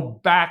then you go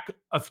back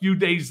a few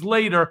days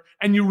later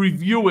and you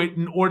review it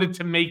in order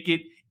to make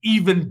it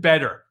even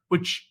better,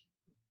 which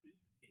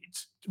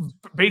it's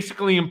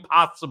basically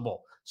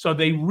impossible. So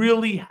they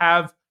really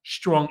have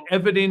strong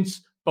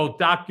evidence, both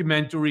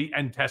documentary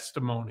and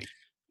testimony.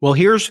 Well,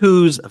 here's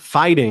who's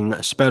fighting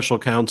special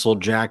counsel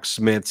Jack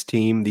Smith's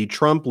team, the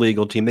Trump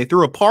legal team. They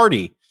threw a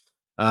party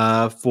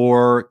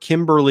for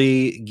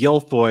Kimberly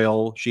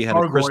Guilfoyle. She had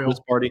a Christmas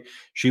party.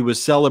 She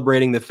was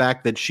celebrating the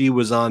fact that she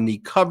was on the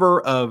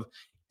cover of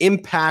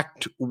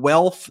Impact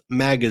Wealth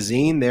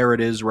magazine. There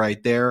it is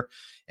right there.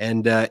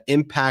 And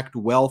Impact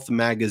Wealth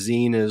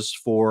magazine is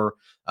for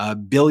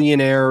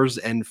billionaires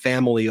and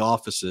family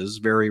offices.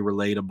 Very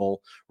relatable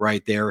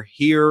right there.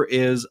 Here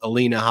is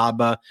Alina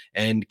Habba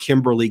and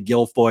Kimberly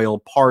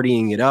Guilfoyle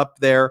partying it up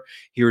there.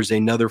 Here's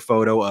another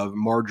photo of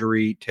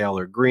Marjorie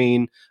Taylor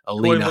Greene,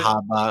 Alina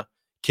Habba,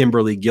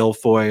 Kimberly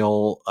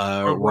Guilfoyle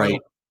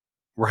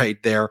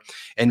right there.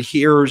 And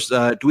here's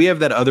do we have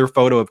that other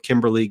photo of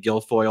Kimberly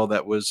Guilfoyle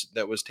that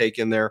was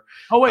taken there?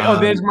 Oh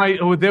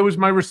wait, there was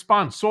my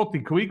response. Salty,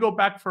 can we go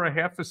back for a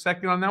half a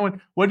second on that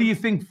one? What do you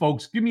think,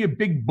 folks? Give me a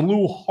big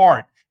blue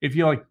heart if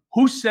you're like,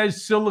 who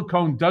says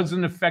silicone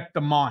doesn't affect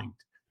the mind?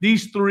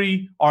 These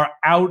 3 are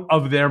out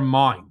of their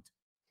mind.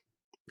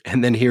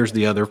 And then here's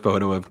the other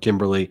photo of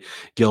Kimberly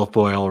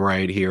Guilfoyle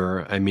right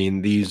here. I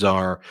mean, these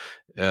are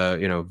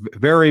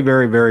very,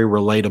 very, very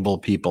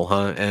relatable people,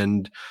 huh?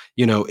 And,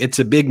 it's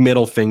a big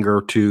middle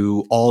finger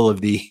to all of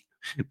the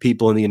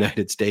people in the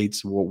United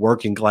States,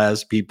 working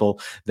class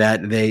people,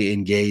 that they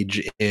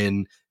engage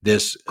in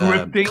this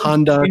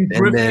conduct and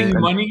grifting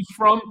money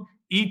from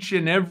each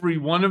and every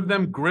one of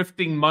them,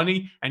 grifting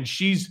money, and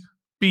she's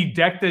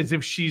bedecked as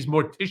if she's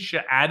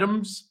Morticia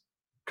Adams.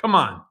 Come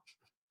on.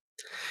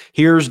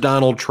 Here's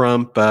Donald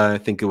Trump, I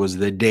think it was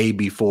the day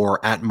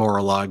before at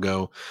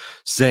Mar-a-Lago,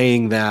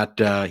 saying that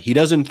he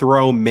doesn't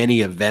throw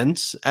many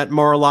events at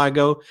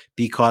Mar-a-Lago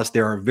because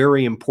there are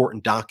very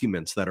important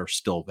documents that are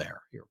still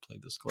there. Here, play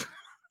this clip.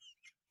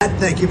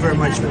 Thank you very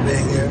much for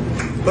being here.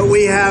 But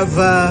we have,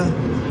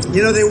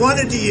 they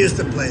wanted to use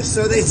the place.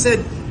 So they said,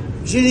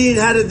 Janine,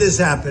 how did this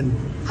happen?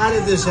 How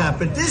did this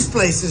happen? This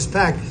place is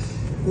packed.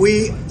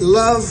 We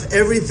love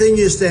everything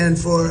you stand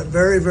for.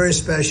 Very, very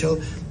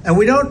special. And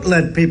we don't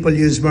let people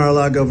use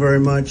Mar-a-Lago very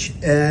much.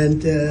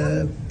 And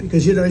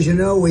because, as you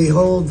know, we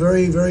hold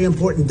very, very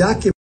important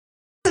documents.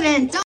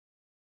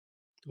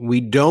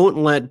 We don't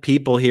let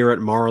people here at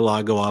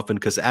Mar-a-Lago often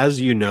because, as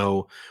you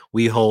know,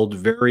 we hold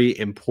very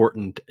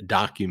important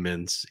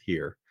documents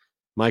here.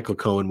 Michael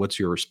Cohen, what's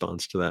your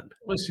response to that?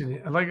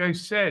 Listen, like I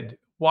said,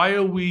 why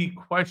are we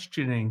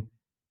questioning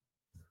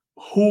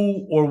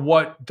who or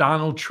what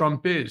Donald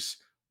Trump is?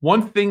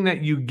 One thing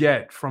that you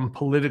get from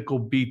political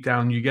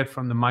beatdown, you get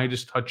from the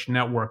Midas Touch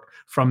Network,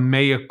 from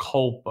Mea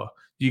Culpa,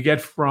 you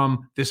get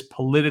from this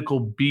political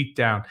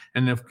beatdown.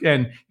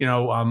 And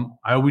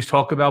I always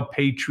talk about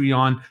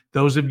Patreon.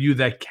 Those of you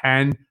that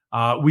can,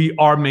 we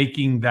are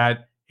making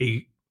that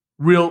a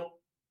real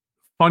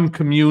fun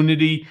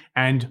community.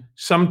 And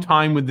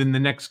sometime within the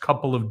next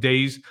couple of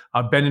days,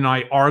 Ben and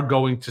I are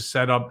going to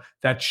set up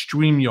that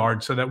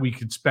StreamYard so that we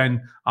could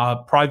spend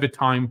private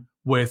time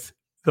with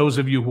those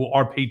of you who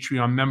are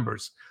Patreon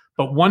members.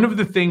 But one of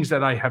the things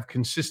that I have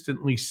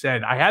consistently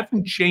said, I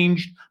haven't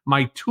changed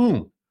my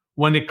tune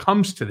when it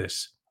comes to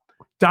this.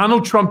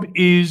 Donald Trump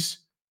is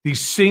the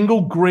single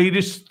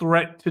greatest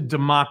threat to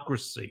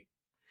democracy.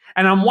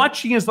 And I'm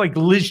watching as like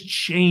Liz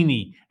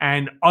Cheney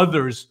and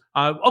others.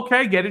 Okay,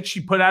 I get it.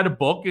 She put out a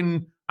book,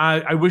 and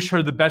I wish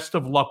her the best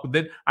of luck with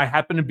it. I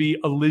happen to be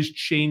a Liz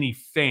Cheney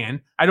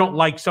fan. I don't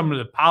like some of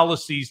the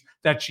policies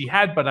that she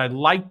had, but I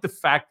like the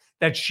fact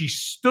that she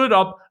stood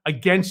up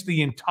against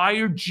the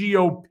entire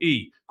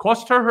GOP,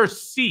 cost her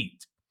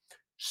seat,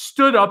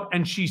 stood up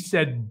and she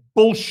said,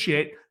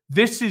 bullshit.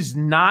 This is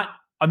not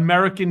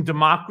American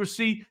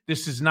democracy.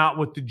 This is not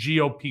what the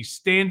GOP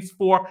stands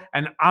for,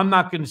 and I'm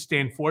not going to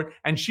stand for it.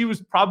 And she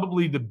was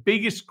probably the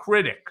biggest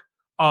critic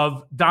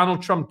of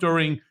Donald Trump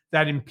during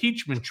that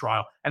impeachment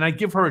trial. And I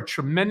give her a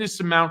tremendous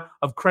amount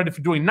of credit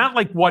for doing, not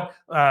like what's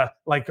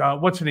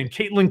her name,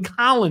 Caitlin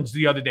Collins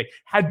the other day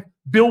had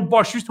Bill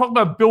Barr. She was talking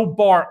about Bill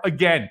Barr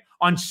again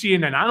on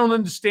CNN. I don't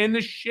understand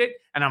this shit,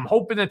 and I'm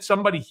hoping that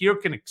somebody here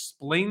can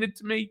explain it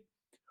to me.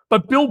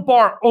 But Bill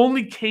Barr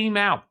only came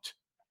out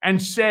and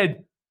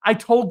said, I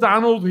told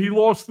Donald he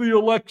lost the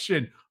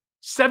election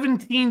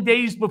 17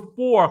 days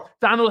before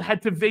Donald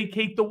had to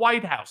vacate the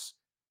White House.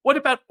 What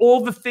about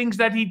all the things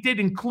that he did,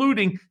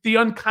 including the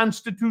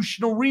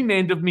unconstitutional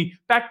remand of me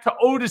back to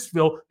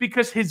Otisville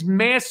because his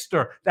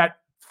master, that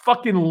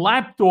fucking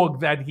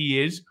lapdog that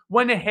he is,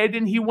 went ahead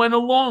and he went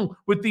along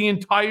with the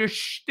entire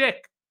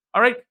shtick.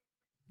 All right?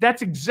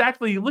 That's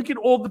exactly, look at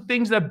all the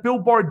things that Bill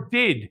Barr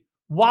did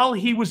while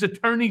he was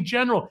attorney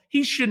general.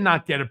 He should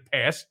not get a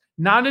pass,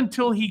 not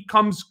until he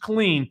comes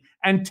clean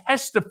and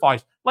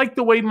testifies, like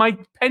the way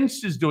Mike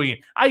Pence is doing it.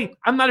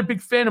 I'm not a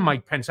big fan of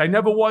Mike Pence. I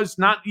never was,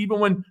 not even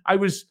when I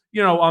was,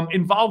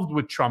 involved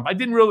with Trump. I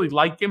didn't really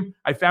like him.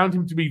 I found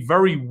him to be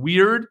very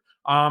weird.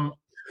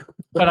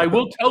 But I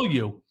will tell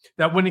you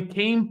that when it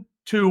came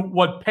to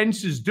what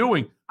Pence is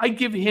doing, I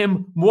give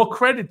him more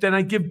credit than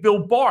I give Bill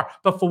Barr.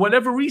 But for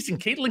whatever reason,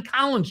 Caitlin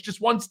Collins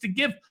just wants to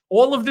give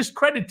all of this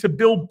credit to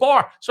Bill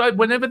Barr. So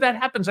whenever that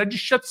happens, I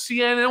just shut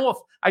CNN off.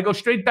 I go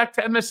straight back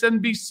to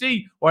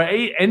MSNBC or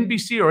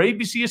NBC or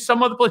ABC or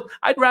some other place.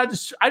 I'd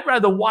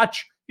rather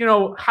watch,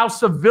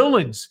 House of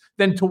Villains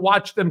than to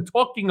watch them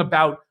talking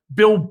about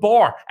Bill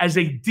Barr as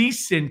a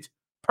decent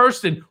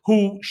person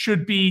who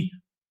should be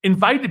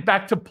invited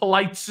back to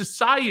polite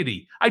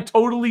society. I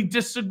totally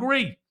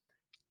disagree.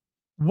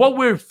 What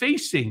we're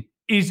facing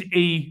is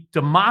a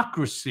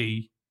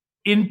democracy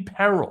in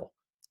peril.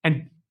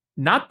 And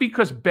not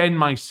because Ben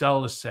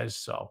Meiselas says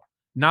so,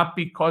 not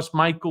because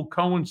Michael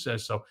Cohen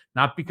says so,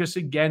 not because,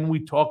 again,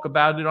 we talk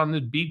about it on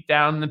the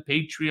Beatdown, the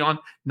Patreon,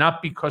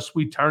 not because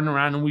we turn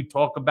around and we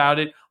talk about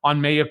it on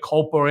Mea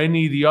Culpa or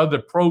any of the other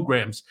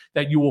programs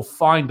that you will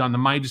find on the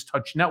Midas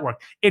Touch Network.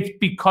 It's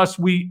because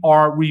we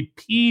are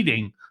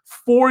repeating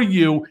for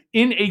you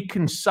in a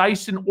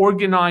concise and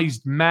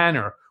organized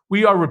manner.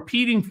 We are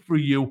repeating for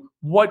you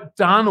what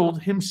Donald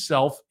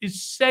himself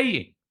is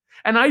saying.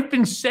 And I've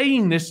been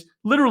saying this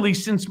literally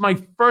since my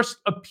first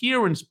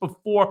appearance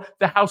before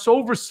the House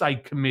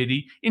Oversight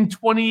Committee in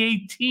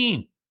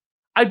 2018.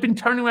 I've been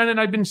turning around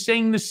and I've been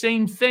saying the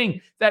same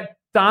thing, that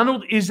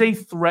Donald is a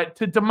threat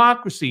to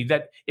democracy,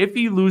 that if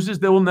he loses,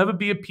 there will never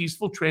be a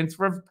peaceful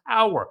transfer of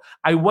power.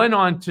 I went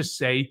on to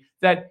say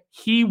that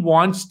he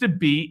wants to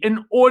be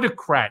an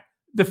autocrat,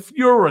 the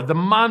Führer, the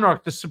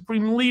monarch, the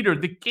supreme leader,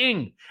 the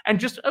king. And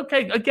just,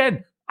 okay,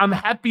 again, I'm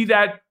happy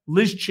that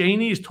Liz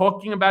Cheney is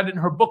talking about it in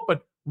her book,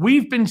 but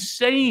we've been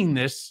saying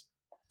this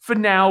for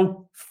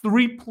now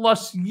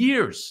 3+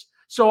 years.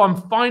 So I'm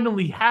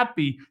finally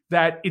happy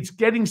that it's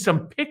getting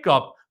some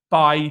pickup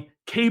by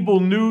cable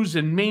news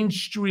and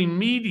mainstream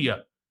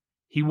media.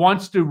 He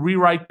wants to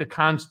rewrite the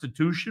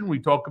Constitution. We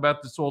talk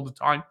about this all the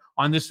time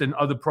on this and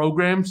other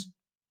programs.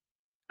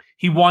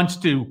 He wants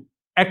to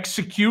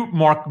execute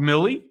Mark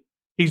Milley.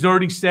 He's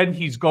already said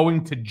he's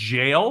going to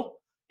jail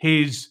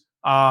the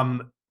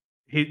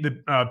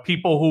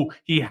people who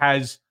he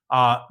has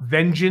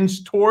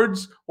vengeance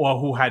towards or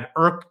who had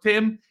irked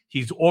him.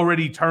 He's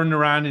already turned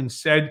around and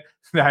said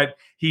that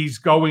he's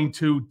going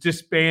to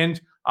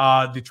disband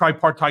the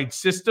tripartite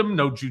system,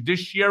 no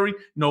judiciary,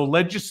 no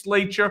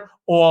legislature,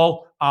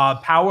 all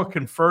power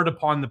conferred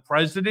upon the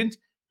president.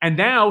 And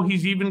now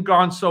he's even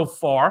gone so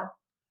far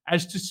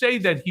as to say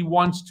that he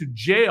wants to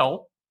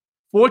jail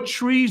for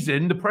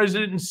treason the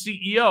president and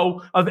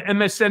CEO of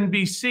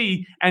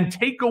MSNBC and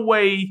take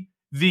away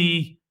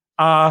the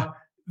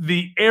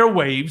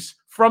airwaves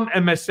from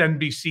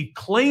MSNBC,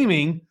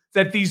 claiming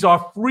that these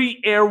are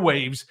free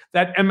airwaves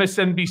that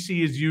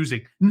MSNBC is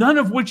using. None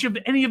of which of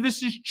any of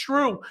this is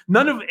true.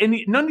 None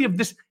of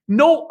this.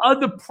 No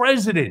other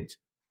president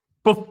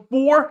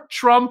before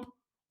Trump,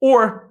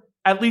 or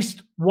at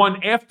least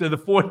one after the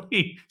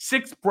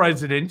 46th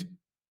president,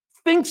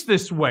 thinks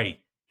this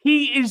way.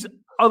 He's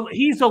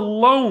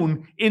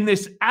alone in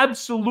this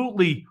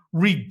absolutely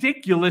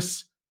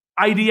ridiculous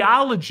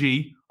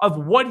ideology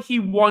of what he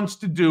wants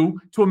to do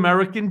to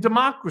American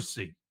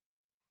democracy.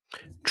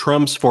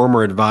 Trump's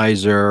former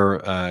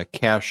advisor,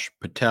 Kash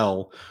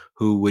Patel,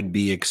 who would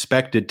be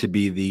expected to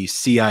be the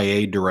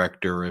CIA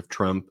director if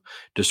Trump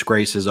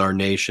disgraces our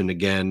nation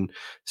again,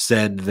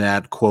 said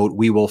that, quote,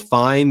 "We will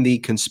find the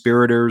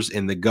conspirators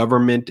in the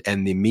government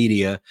and the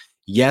media.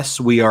 Yes,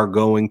 we are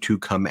going to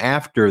come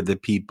after the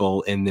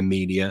people in the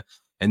media."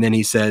 And then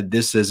he said,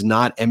 "This is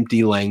not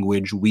empty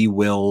language. We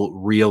will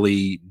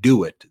really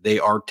do it. They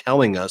are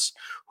telling us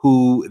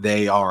who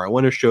they are." I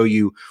want to show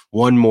you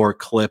one more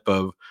clip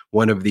of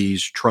one of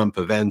these Trump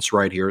events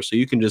right here, so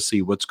you can just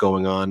see what's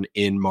going on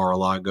in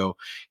Mar-a-Lago.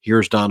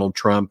 Here's Donald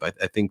Trump.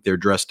 I think they're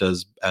dressed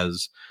as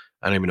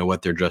I don't even know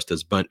what they're dressed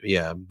as, but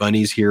yeah,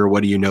 bunnies here.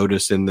 What do you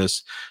notice in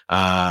this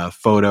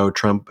photo?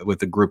 Trump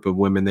with a group of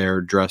women there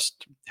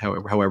dressed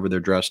however they're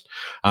dressed.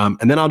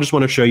 And then I'll just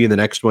want to show you the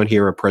next one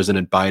here of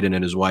President Biden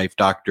and his wife,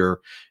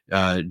 Dr.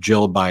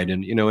 Jill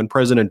Biden. You know, and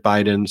President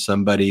Biden,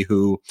 somebody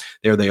who,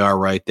 there they are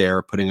right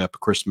there, putting up a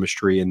Christmas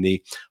tree in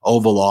the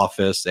Oval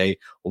Office, a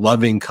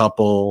loving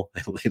couple.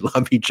 They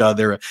love each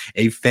other,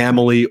 a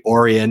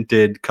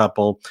family-oriented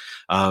couple.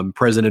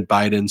 President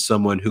Biden,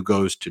 someone who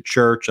goes to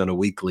church on a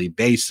weekly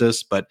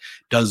basis, but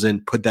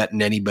doesn't put that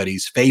in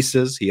anybody's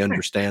faces. He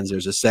understands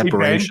there's a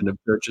separation of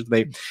churches.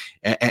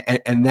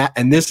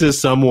 And this is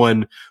someone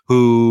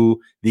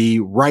who the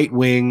right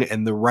wing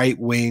and the right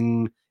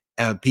wing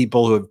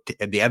people who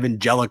have the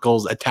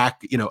evangelicals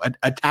attack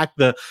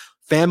the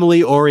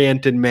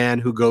family-oriented man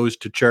who goes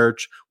to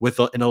church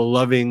in a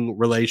loving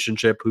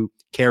relationship, who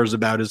cares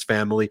about his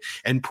family,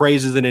 and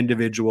praises an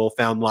individual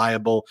found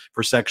liable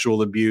for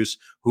sexual abuse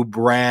who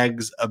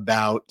brags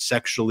about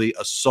sexually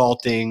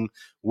assaulting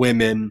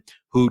women,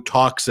 who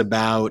talks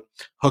about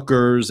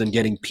hookers and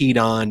getting peed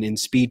on in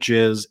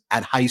speeches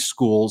at high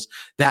schools.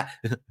 That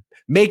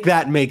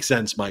make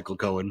sense, Michael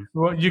Cohen.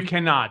 Well, you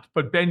cannot.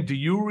 But Ben, do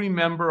you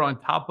remember, on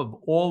top of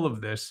all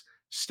of this,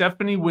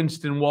 Stephanie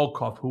Winston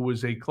Wolkoff, who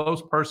was a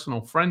close personal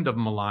friend of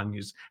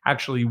Melania's,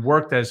 actually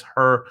worked as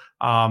her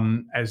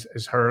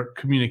as her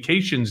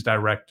communications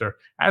director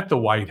at the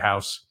White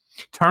House,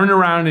 turned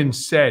around and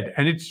said,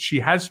 and she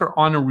has her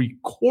on a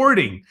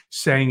recording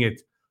saying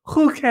it,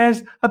 who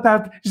cares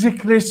about the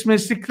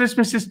Christmas? The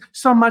Christmas is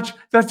so much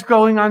that's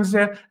going on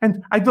there,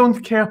 and I don't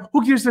care.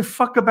 Who gives a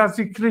fuck about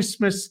the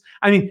Christmas?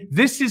 I mean,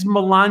 this is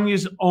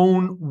Melania's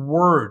own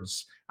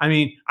words. I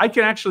mean, I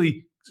can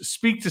actually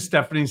speak to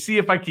Stephanie and see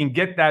if I can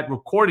get that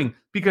recording,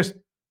 because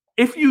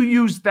if you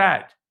use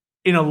that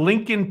in a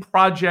Lincoln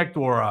Project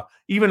or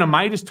even a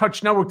Midas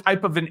Touch Network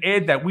type of an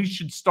ad that we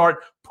should start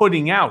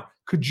putting out,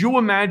 could you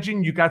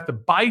imagine you got the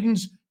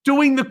Bidens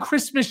doing the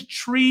Christmas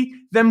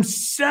tree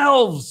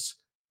themselves?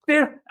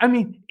 I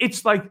mean,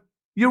 it's like,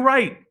 you're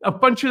right. A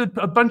bunch of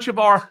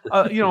our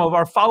of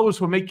our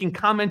followers were making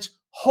comments.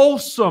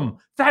 Wholesome.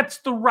 That's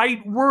the right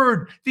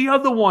word. The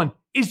other one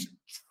is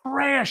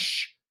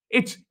trash.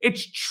 It's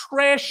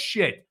trash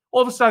shit.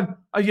 All of a sudden,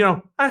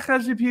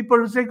 the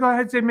people, they go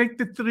ahead, they make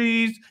the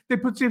trees, they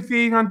put their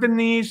thing on the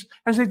knees,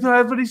 and they do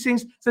everything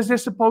that they're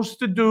supposed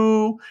to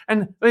do.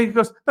 And he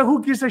goes, but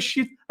who gives a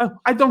shit?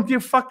 I don't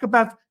give a fuck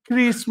about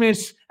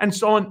Christmas, and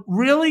so on.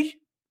 Really?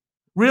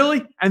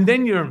 Really? And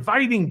then you're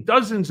inviting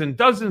dozens and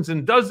dozens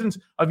and dozens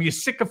of your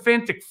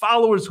sycophantic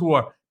followers who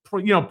are,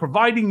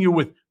 providing you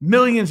with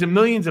millions and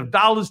millions of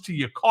dollars to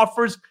your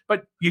coffers,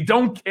 but you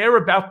don't care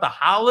about the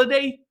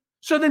holiday?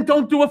 So then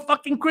don't do a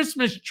fucking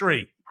Christmas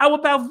tree. How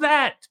about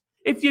that?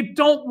 If you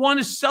don't want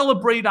to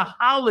celebrate a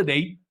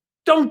holiday,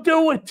 don't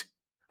do it.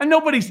 And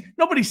nobody's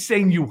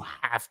saying you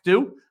have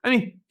to. I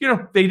mean,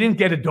 they didn't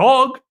get a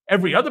dog.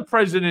 Every other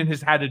president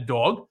has had a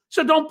dog.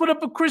 So don't put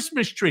up a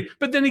Christmas tree.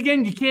 But then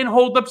again, you can't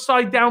hold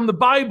upside down the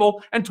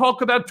Bible and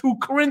talk about 2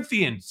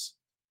 Corinthians.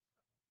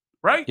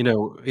 Right?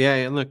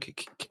 Yeah, look,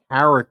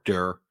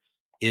 character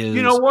is...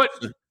 You know what?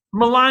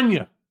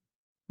 Melania,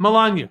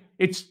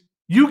 it's,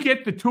 you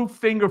get the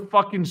 2-finger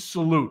fucking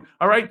salute.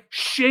 All right?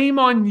 Shame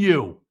on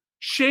you.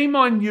 Shame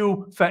on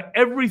you for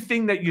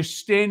everything that you're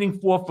standing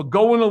for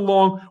going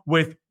along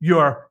with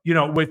your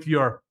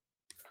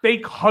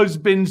fake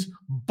husband's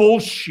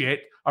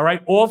bullshit, all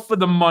right? All for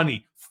the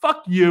money.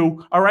 Fuck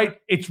you, all right?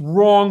 It's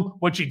wrong.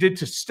 What you did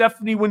to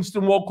Stephanie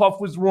Winston Wolkoff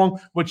was wrong.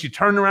 What you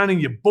turn around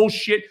and you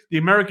bullshit the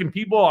American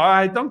people,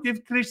 I don't give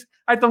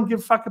a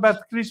fuck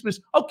about Christmas.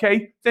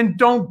 Okay, then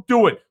don't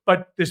do it.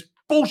 But this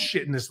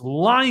bullshit and this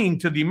lying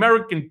to the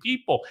American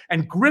people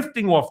and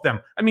grifting off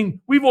them. I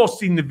mean, we've all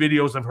seen the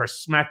videos of her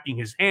smacking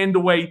his hand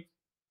away,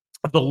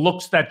 the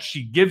looks that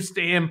she gives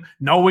to him,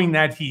 knowing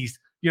that he's,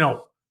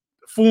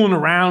 fooling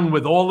around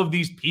with all of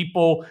these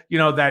people,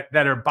 that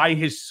are by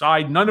his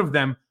side. None of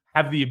them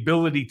have the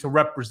ability to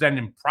represent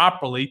him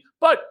properly.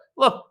 But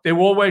look, they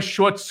all wear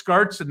short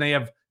skirts and they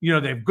have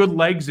good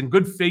legs and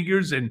good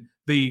figures and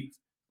the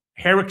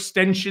hair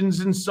extensions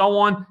and so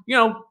on.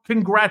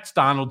 Congrats,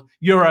 Donald.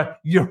 You're a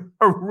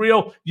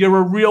real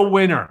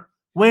winner.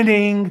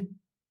 Winning.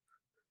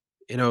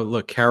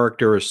 Look,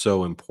 character is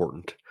so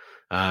important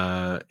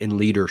in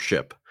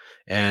leadership.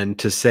 And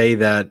to say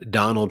that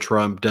Donald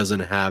Trump doesn't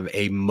have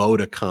a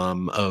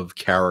modicum of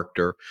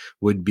character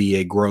would be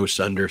a gross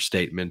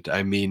understatement.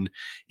 I mean,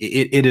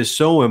 it is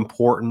so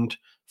important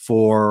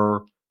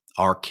for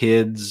our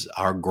kids,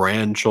 our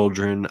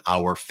grandchildren,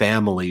 our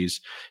families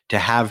to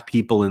have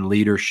people in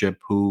leadership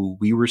who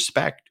we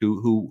respect,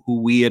 who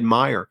we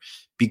admire.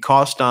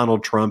 Because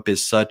Donald Trump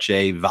is such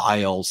a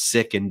vile,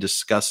 sick, and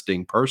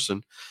disgusting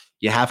person,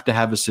 you have to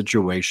have a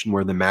situation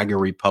where the MAGA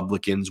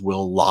Republicans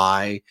will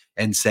lie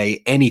and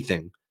say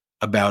anything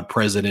about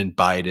President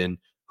Biden,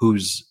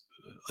 who's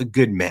a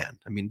good man.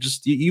 I mean,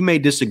 just you may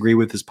disagree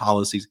with his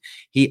policies.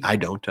 I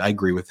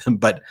agree with him,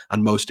 but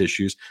on most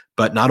issues,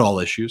 but not all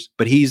issues.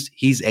 But he's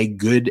a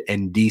good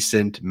and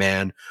decent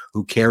man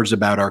who cares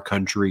about our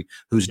country,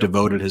 who's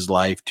devoted his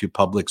life to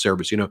public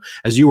service.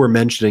 As you were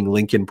mentioning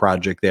Lincoln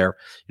Project there,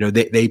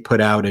 they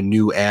put out a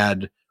new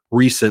ad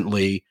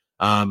recently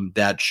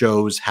that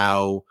shows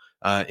how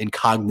in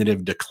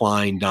cognitive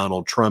decline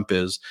Donald Trump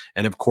is.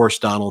 And of course,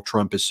 Donald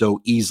Trump is so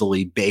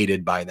easily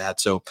baited by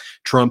that. So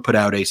Trump put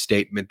out a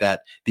statement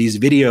that these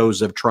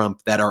videos of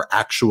Trump that are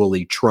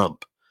actually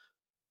Trump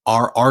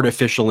are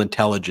artificial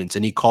intelligence,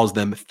 and he calls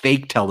them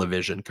fake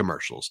television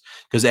commercials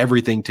because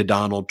everything to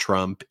Donald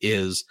Trump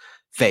is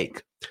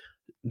fake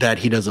that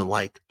he doesn't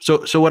like.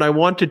 So what I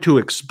wanted to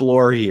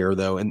explore here,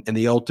 though, and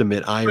the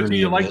ultimate irony. But do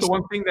you of like this, the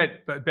one thing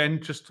that,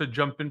 Ben, just to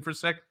jump in for a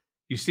sec,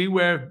 You see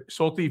where,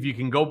 Salty, if you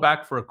can go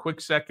back for a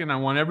quick second, I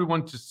want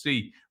everyone to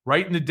see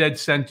right in the dead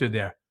center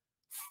there.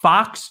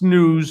 Fox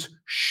News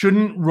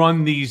shouldn't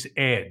run these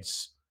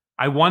ads.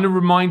 I want to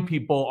remind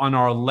people on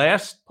our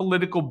last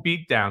political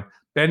beatdown,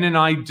 Ben and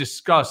I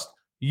discussed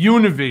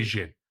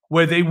Univision,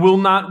 where they will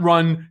not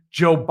run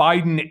Joe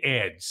Biden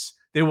ads.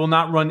 They will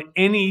not run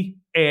any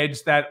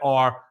ads that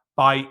are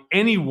by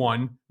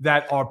anyone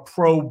that are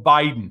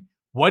pro-Biden.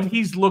 What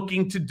he's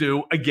looking to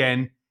do,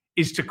 again,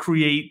 is to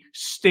create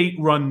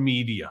state-run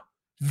media.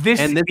 This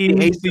is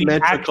the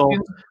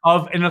actions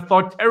of an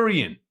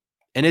authoritarian.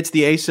 And it's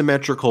the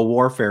asymmetrical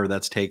warfare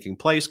that's taking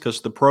place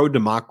because the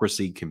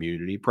pro-democracy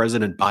community,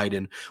 President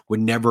Biden would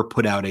never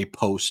put out a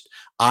post,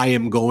 I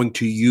am going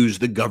to use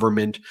the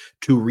government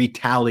to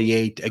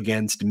retaliate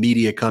against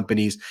media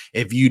companies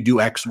if you do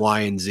X,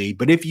 Y, and Z.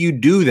 But if you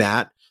do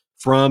that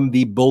from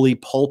the bully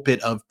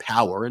pulpit of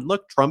power, and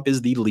look, Trump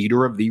is the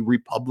leader of the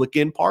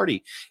Republican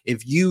Party.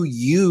 If you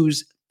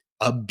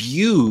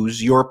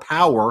abuse your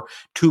power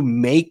to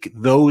make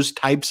those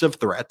types of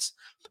threats,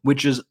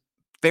 which is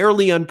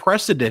fairly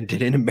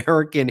unprecedented in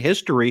American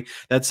history.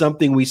 That's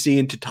something we see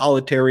in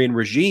totalitarian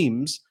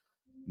regimes.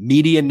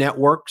 Media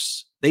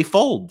networks, they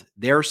fold.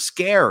 They're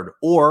scared,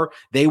 or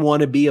they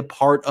want to be a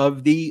part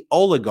of the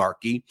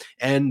oligarchy.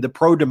 And the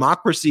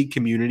pro-democracy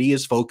community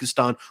is focused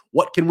on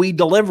what can we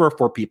deliver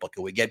for people?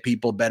 Can we get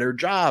people better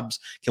jobs?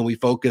 Can we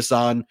focus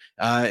on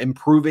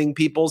improving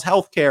people's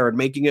health care and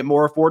making it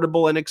more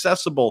affordable and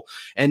accessible?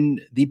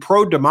 And the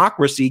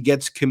pro-democracy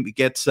gets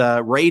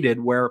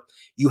rated where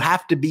you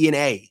have to be an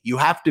A. You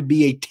have to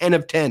be a 10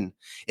 of 10.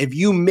 If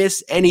you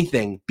miss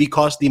anything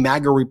because the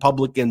MAGA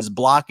Republicans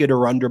block it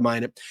or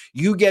undermine it,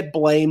 you get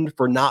blamed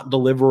for not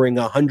delivering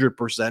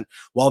 100%,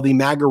 while the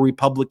MAGA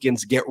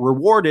Republicans get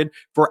rewarded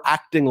for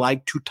acting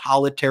like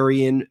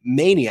totalitarian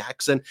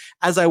maniacs. And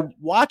as I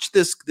watch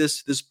this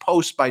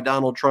post by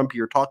Donald Trump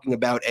here talking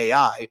about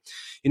AI,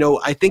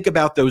 I think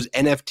about those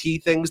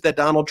NFT things that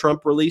Donald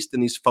Trump released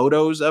and these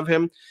photos of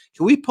him.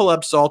 Can we pull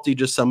up, Salty,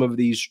 just some of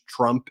these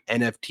Trump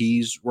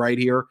NFTs right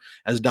here,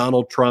 as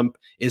Donald Trump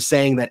is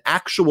saying that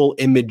actual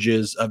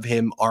images of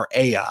him are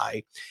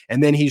AI.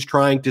 And then he's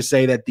trying to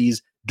say that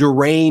these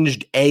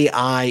deranged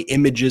AI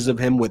images of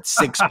him with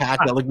six-pack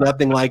that look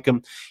nothing like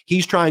him,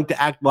 he's trying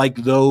to act like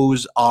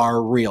those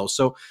are real.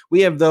 So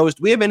we have those.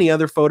 Do we have any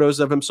other photos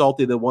of him,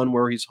 Salty? The one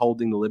where he's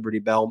holding the Liberty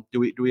Bell. Do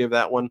we have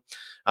that one?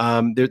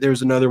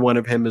 There's another one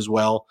of him as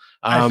well.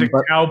 As a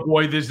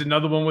cowboy, there's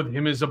another one with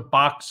him as a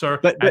boxer.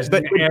 But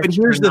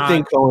here's the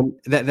thing, Cohen,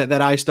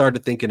 that I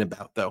started thinking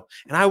about though,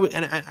 and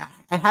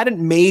I hadn't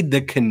made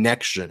the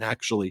connection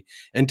actually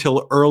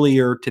until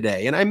earlier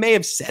today, and I may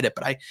have said it,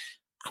 but I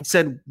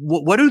said,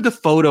 what do the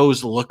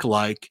photos look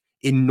like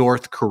in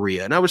North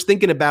Korea? And I was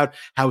thinking about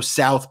how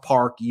South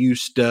Park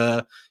used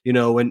to,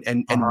 would,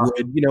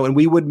 and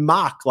we would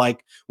mock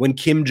like when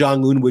Kim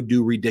Jong-un would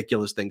do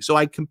ridiculous things. So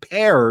I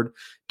compared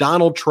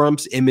Donald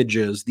Trump's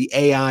images, the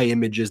AI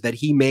images that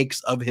he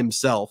makes of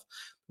himself,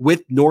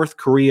 with North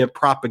Korea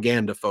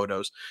propaganda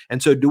photos.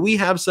 And so do we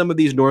have some of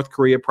these North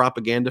Korea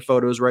propaganda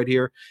photos right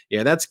here?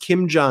 Yeah, that's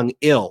Kim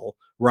Jong-il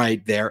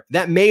right there.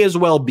 That may as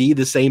well be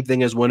the same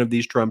thing as one of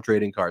these Trump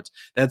trading cards.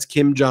 That's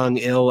Kim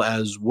Jong-il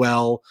as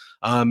well.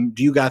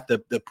 Do you got the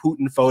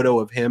Putin photo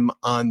of him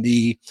on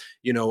the,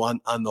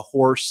 on the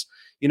horse?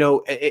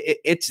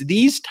 It's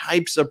these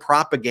types of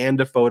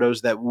propaganda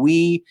photos that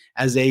we,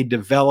 as a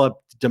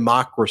developed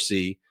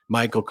democracy,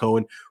 Michael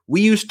Cohen, we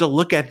used to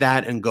look at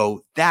that and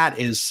go, that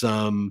is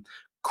some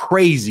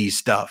crazy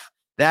stuff.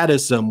 That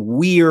is some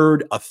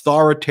weird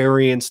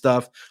authoritarian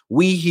stuff.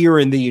 We here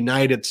in the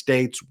United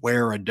States,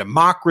 we're a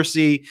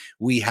democracy.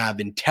 We have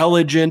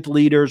intelligent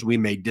leaders. We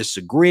may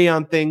disagree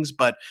on things,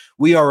 but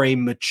we are a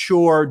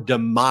mature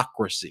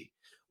democracy.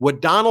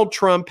 What Donald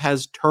Trump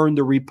has turned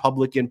the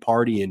Republican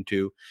Party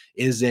into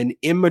is an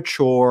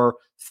immature,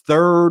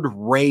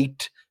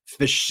 third-rate,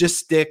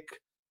 fascistic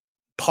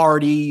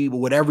party,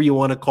 whatever you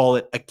want to call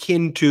it,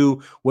 akin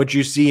to what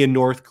you see in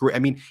North Korea. I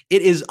mean,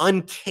 it is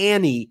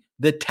uncanny,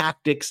 the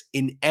tactics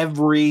in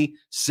every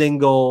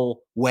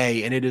single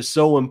way. And it is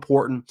so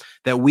important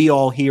that we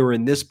all here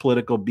in this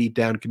political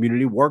beatdown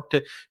community work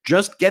to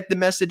just get the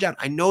message out.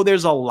 I know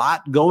there's a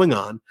lot going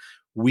on.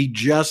 We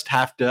just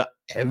have to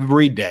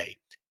every day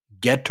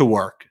get to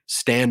work,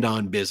 stand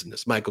on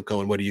business. Michael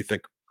Cohen, what do you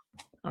think?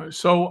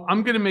 So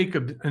I'm going to make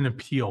an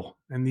appeal.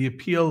 And the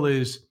appeal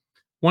is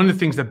one of the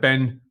things that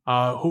Ben,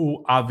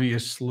 who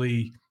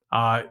obviously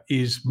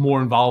is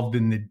more involved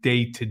in the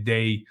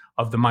day-to-day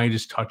of the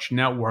Midas Touch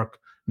Network.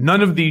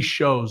 None of these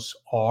shows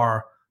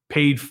are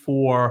paid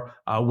for.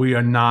 We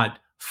are not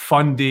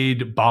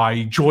funded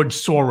by George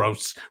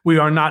Soros. We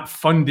are not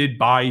funded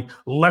by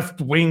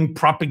left-wing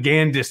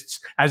propagandists,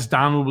 as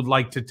Donald would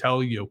like to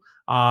tell you.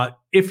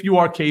 If you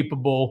are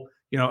capable,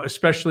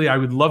 especially I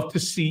would love to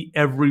see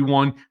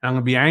everyone. And I'm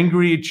going to be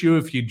angry at you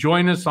if you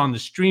join us on the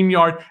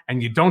StreamYard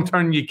and you don't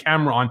turn your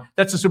camera on.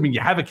 That's assuming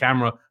you have a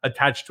camera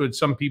attached to it.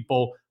 Some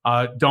people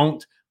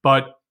don't.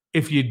 But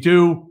if you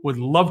do, would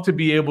love to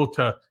be able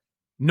to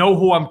know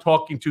who I'm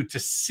talking to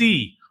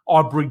see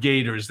our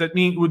brigaders. That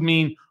would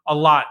mean a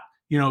lot,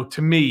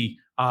 to me.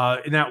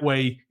 In that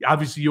way,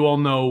 obviously, you all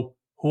know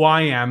who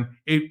I am.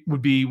 It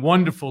would be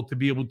wonderful to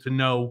be able to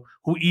know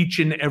who each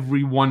and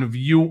every one of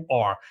you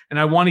are. And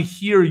I want to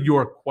hear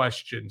your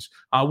questions.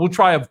 We'll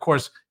try, of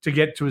course, to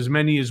get to as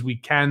many as we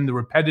can. The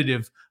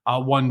repetitive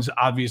ones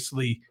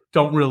obviously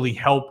don't really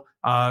help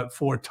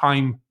for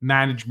time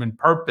management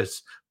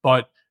purpose.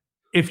 But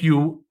if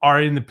you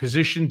are in the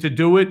position to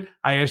do it,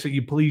 I ask that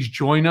you please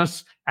join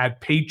us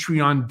at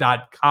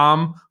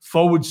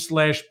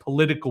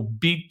patreon.com/political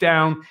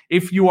beatdown.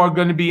 If you are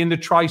going to be in the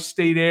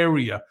tri-state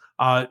area,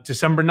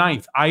 December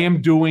 9th, I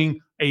am doing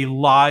a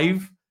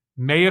live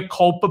Mea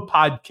Culpa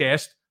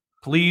podcast.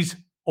 Please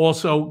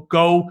also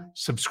go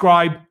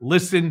subscribe,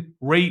 listen,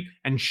 rate,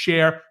 and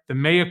share the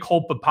Mea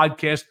Culpa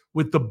podcast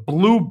with the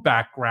blue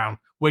background.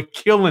 We're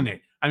killing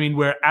it. I mean,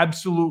 we're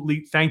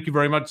absolutely, thank you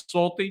very much,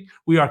 Salty.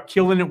 We are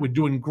killing it. We're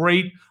doing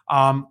great.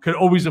 Could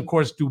always, of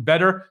course, do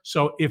better.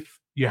 So if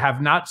you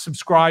have not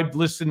subscribed,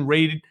 listened,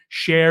 rated,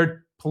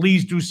 shared,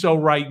 please do so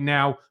right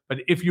now. But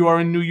if you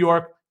are in New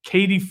York,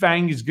 Katie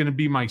Fang is going to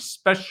be my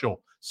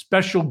special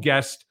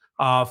guest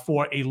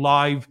for a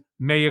live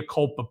Mea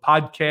Culpa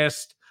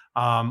podcast.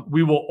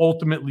 We will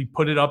ultimately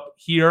put it up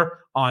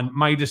here on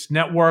Midas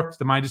Network,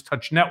 the Midas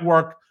Touch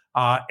Network,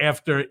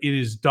 after it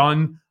is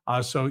done.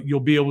 So you'll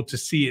be able to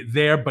see it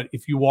there. But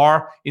if you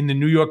are in the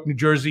New York, New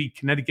Jersey,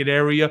 Connecticut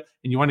area,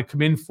 and you want to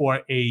come in for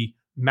a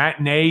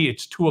matinee,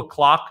 it's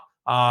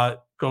 2:00,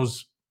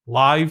 goes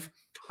live.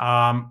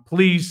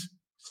 Please,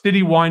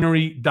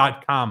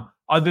 citywinery.com.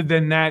 Other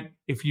than that,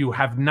 if you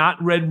have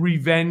not read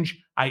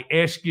Revenge, I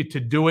ask you to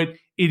do it.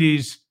 It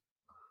is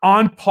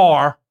on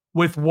par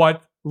with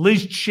what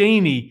Liz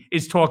Cheney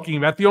is talking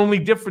about. The only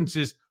difference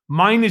is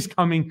mine is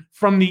coming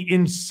from the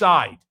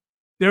inside.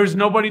 There's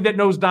nobody that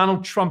knows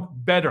Donald Trump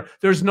better.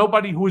 There's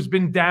nobody who has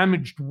been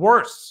damaged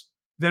worse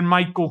than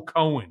Michael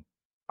Cohen.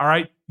 All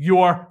right?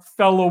 Your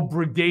fellow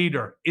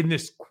brigader in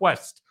this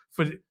quest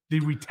for the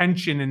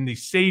retention and the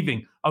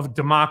saving of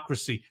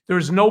democracy.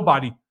 There's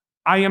nobody.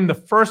 I am the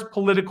first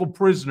political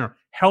prisoner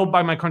held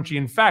by my country.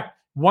 In fact,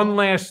 one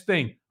last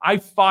thing. I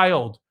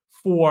filed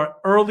for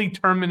early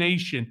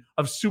termination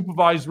of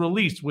supervised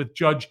release with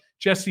Judge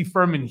Jesse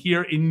Furman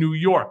here in New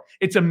York.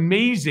 It's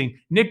amazing.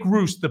 Nick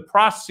Roos, the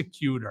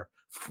prosecutor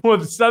for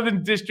the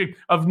Southern District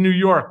of New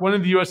York, one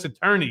of the U.S.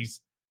 attorneys,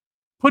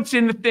 puts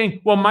in the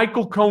thing, well,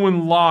 Michael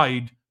Cohen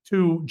lied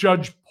to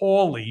Judge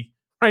Pauly,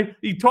 right?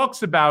 He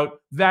talks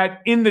about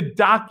that in the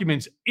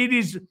documents. It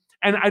is,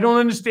 and I don't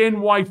understand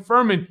why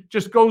Furman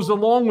just goes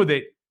along with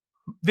it.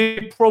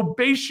 The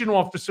probation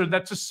officer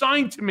that's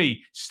assigned to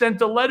me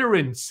sent a letter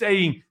in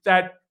saying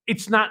that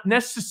it's not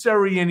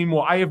necessary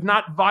anymore. I have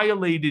not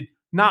violated,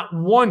 not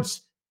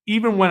once,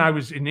 even when I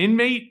was an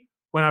inmate,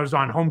 when I was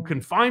on home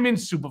confinement,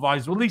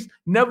 supervised release,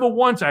 never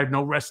once. I have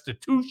no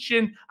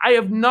restitution. I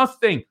have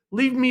nothing.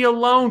 Leave me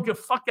alone. Get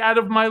fuck out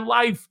of my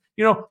life.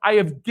 I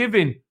have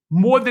given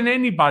more than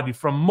anybody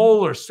from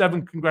Mueller,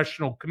 7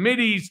 congressional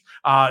committees,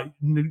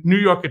 New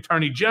York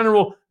Attorney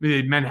General,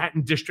 the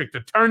Manhattan District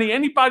Attorney,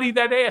 anybody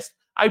that asked,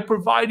 I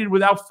provided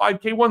without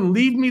 5K1.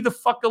 Leave me the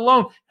fuck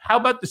alone. How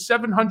about the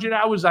 700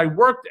 hours I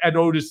worked at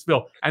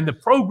Otisville and the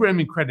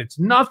programming credits?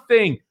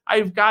 Nothing.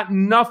 I've got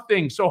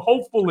nothing. So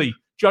hopefully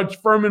Judge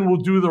Furman will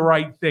do the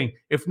right thing.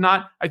 If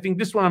not, I think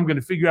this one I'm going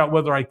to figure out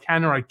whether I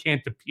can or I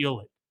can't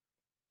appeal it.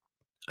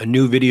 A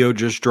new video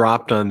just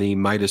dropped on the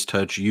Midas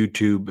Touch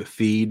YouTube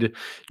feed.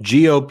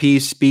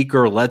 GOP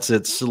speaker lets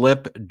it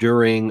slip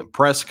during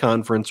press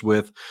conference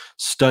with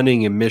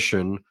stunning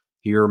omission.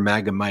 Here,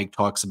 MAGA Mike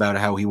talks about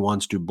how he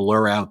wants to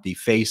blur out the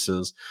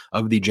faces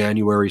of the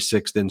January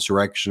 6th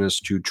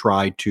insurrectionists to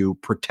try to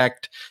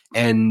protect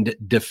and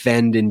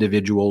defend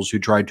individuals who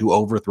tried to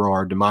overthrow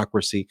our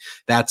democracy.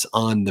 That's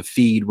on the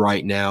feed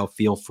right now.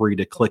 Feel free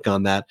to click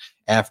on that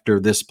after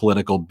this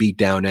political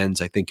beatdown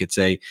ends. I think it's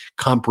a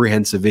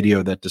comprehensive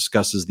video that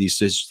discusses the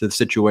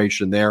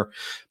situation there.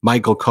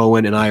 Michael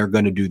Cohen and I are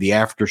going to do the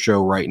after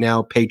show right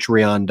now.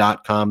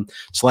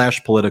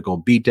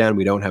 Patreon.com/political beatdown.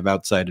 We don't have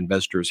outside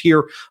investors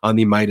here on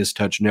the Midas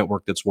Touch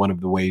Network. That's one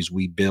of the ways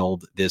we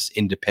build this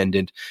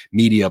independent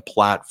media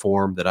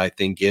platform that I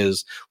think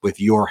is, with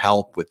your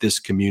help, with this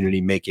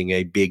community, making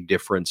a big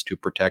difference to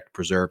protect,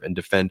 preserve, and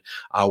defend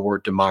our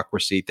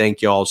democracy.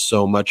 Thank you all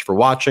so much for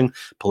watching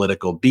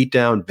Political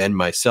Beatdown. Ben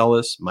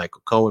Meiselas,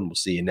 Michael Cohen. We'll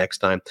see you next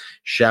time.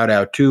 Shout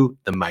out to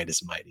the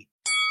Midas Mighty.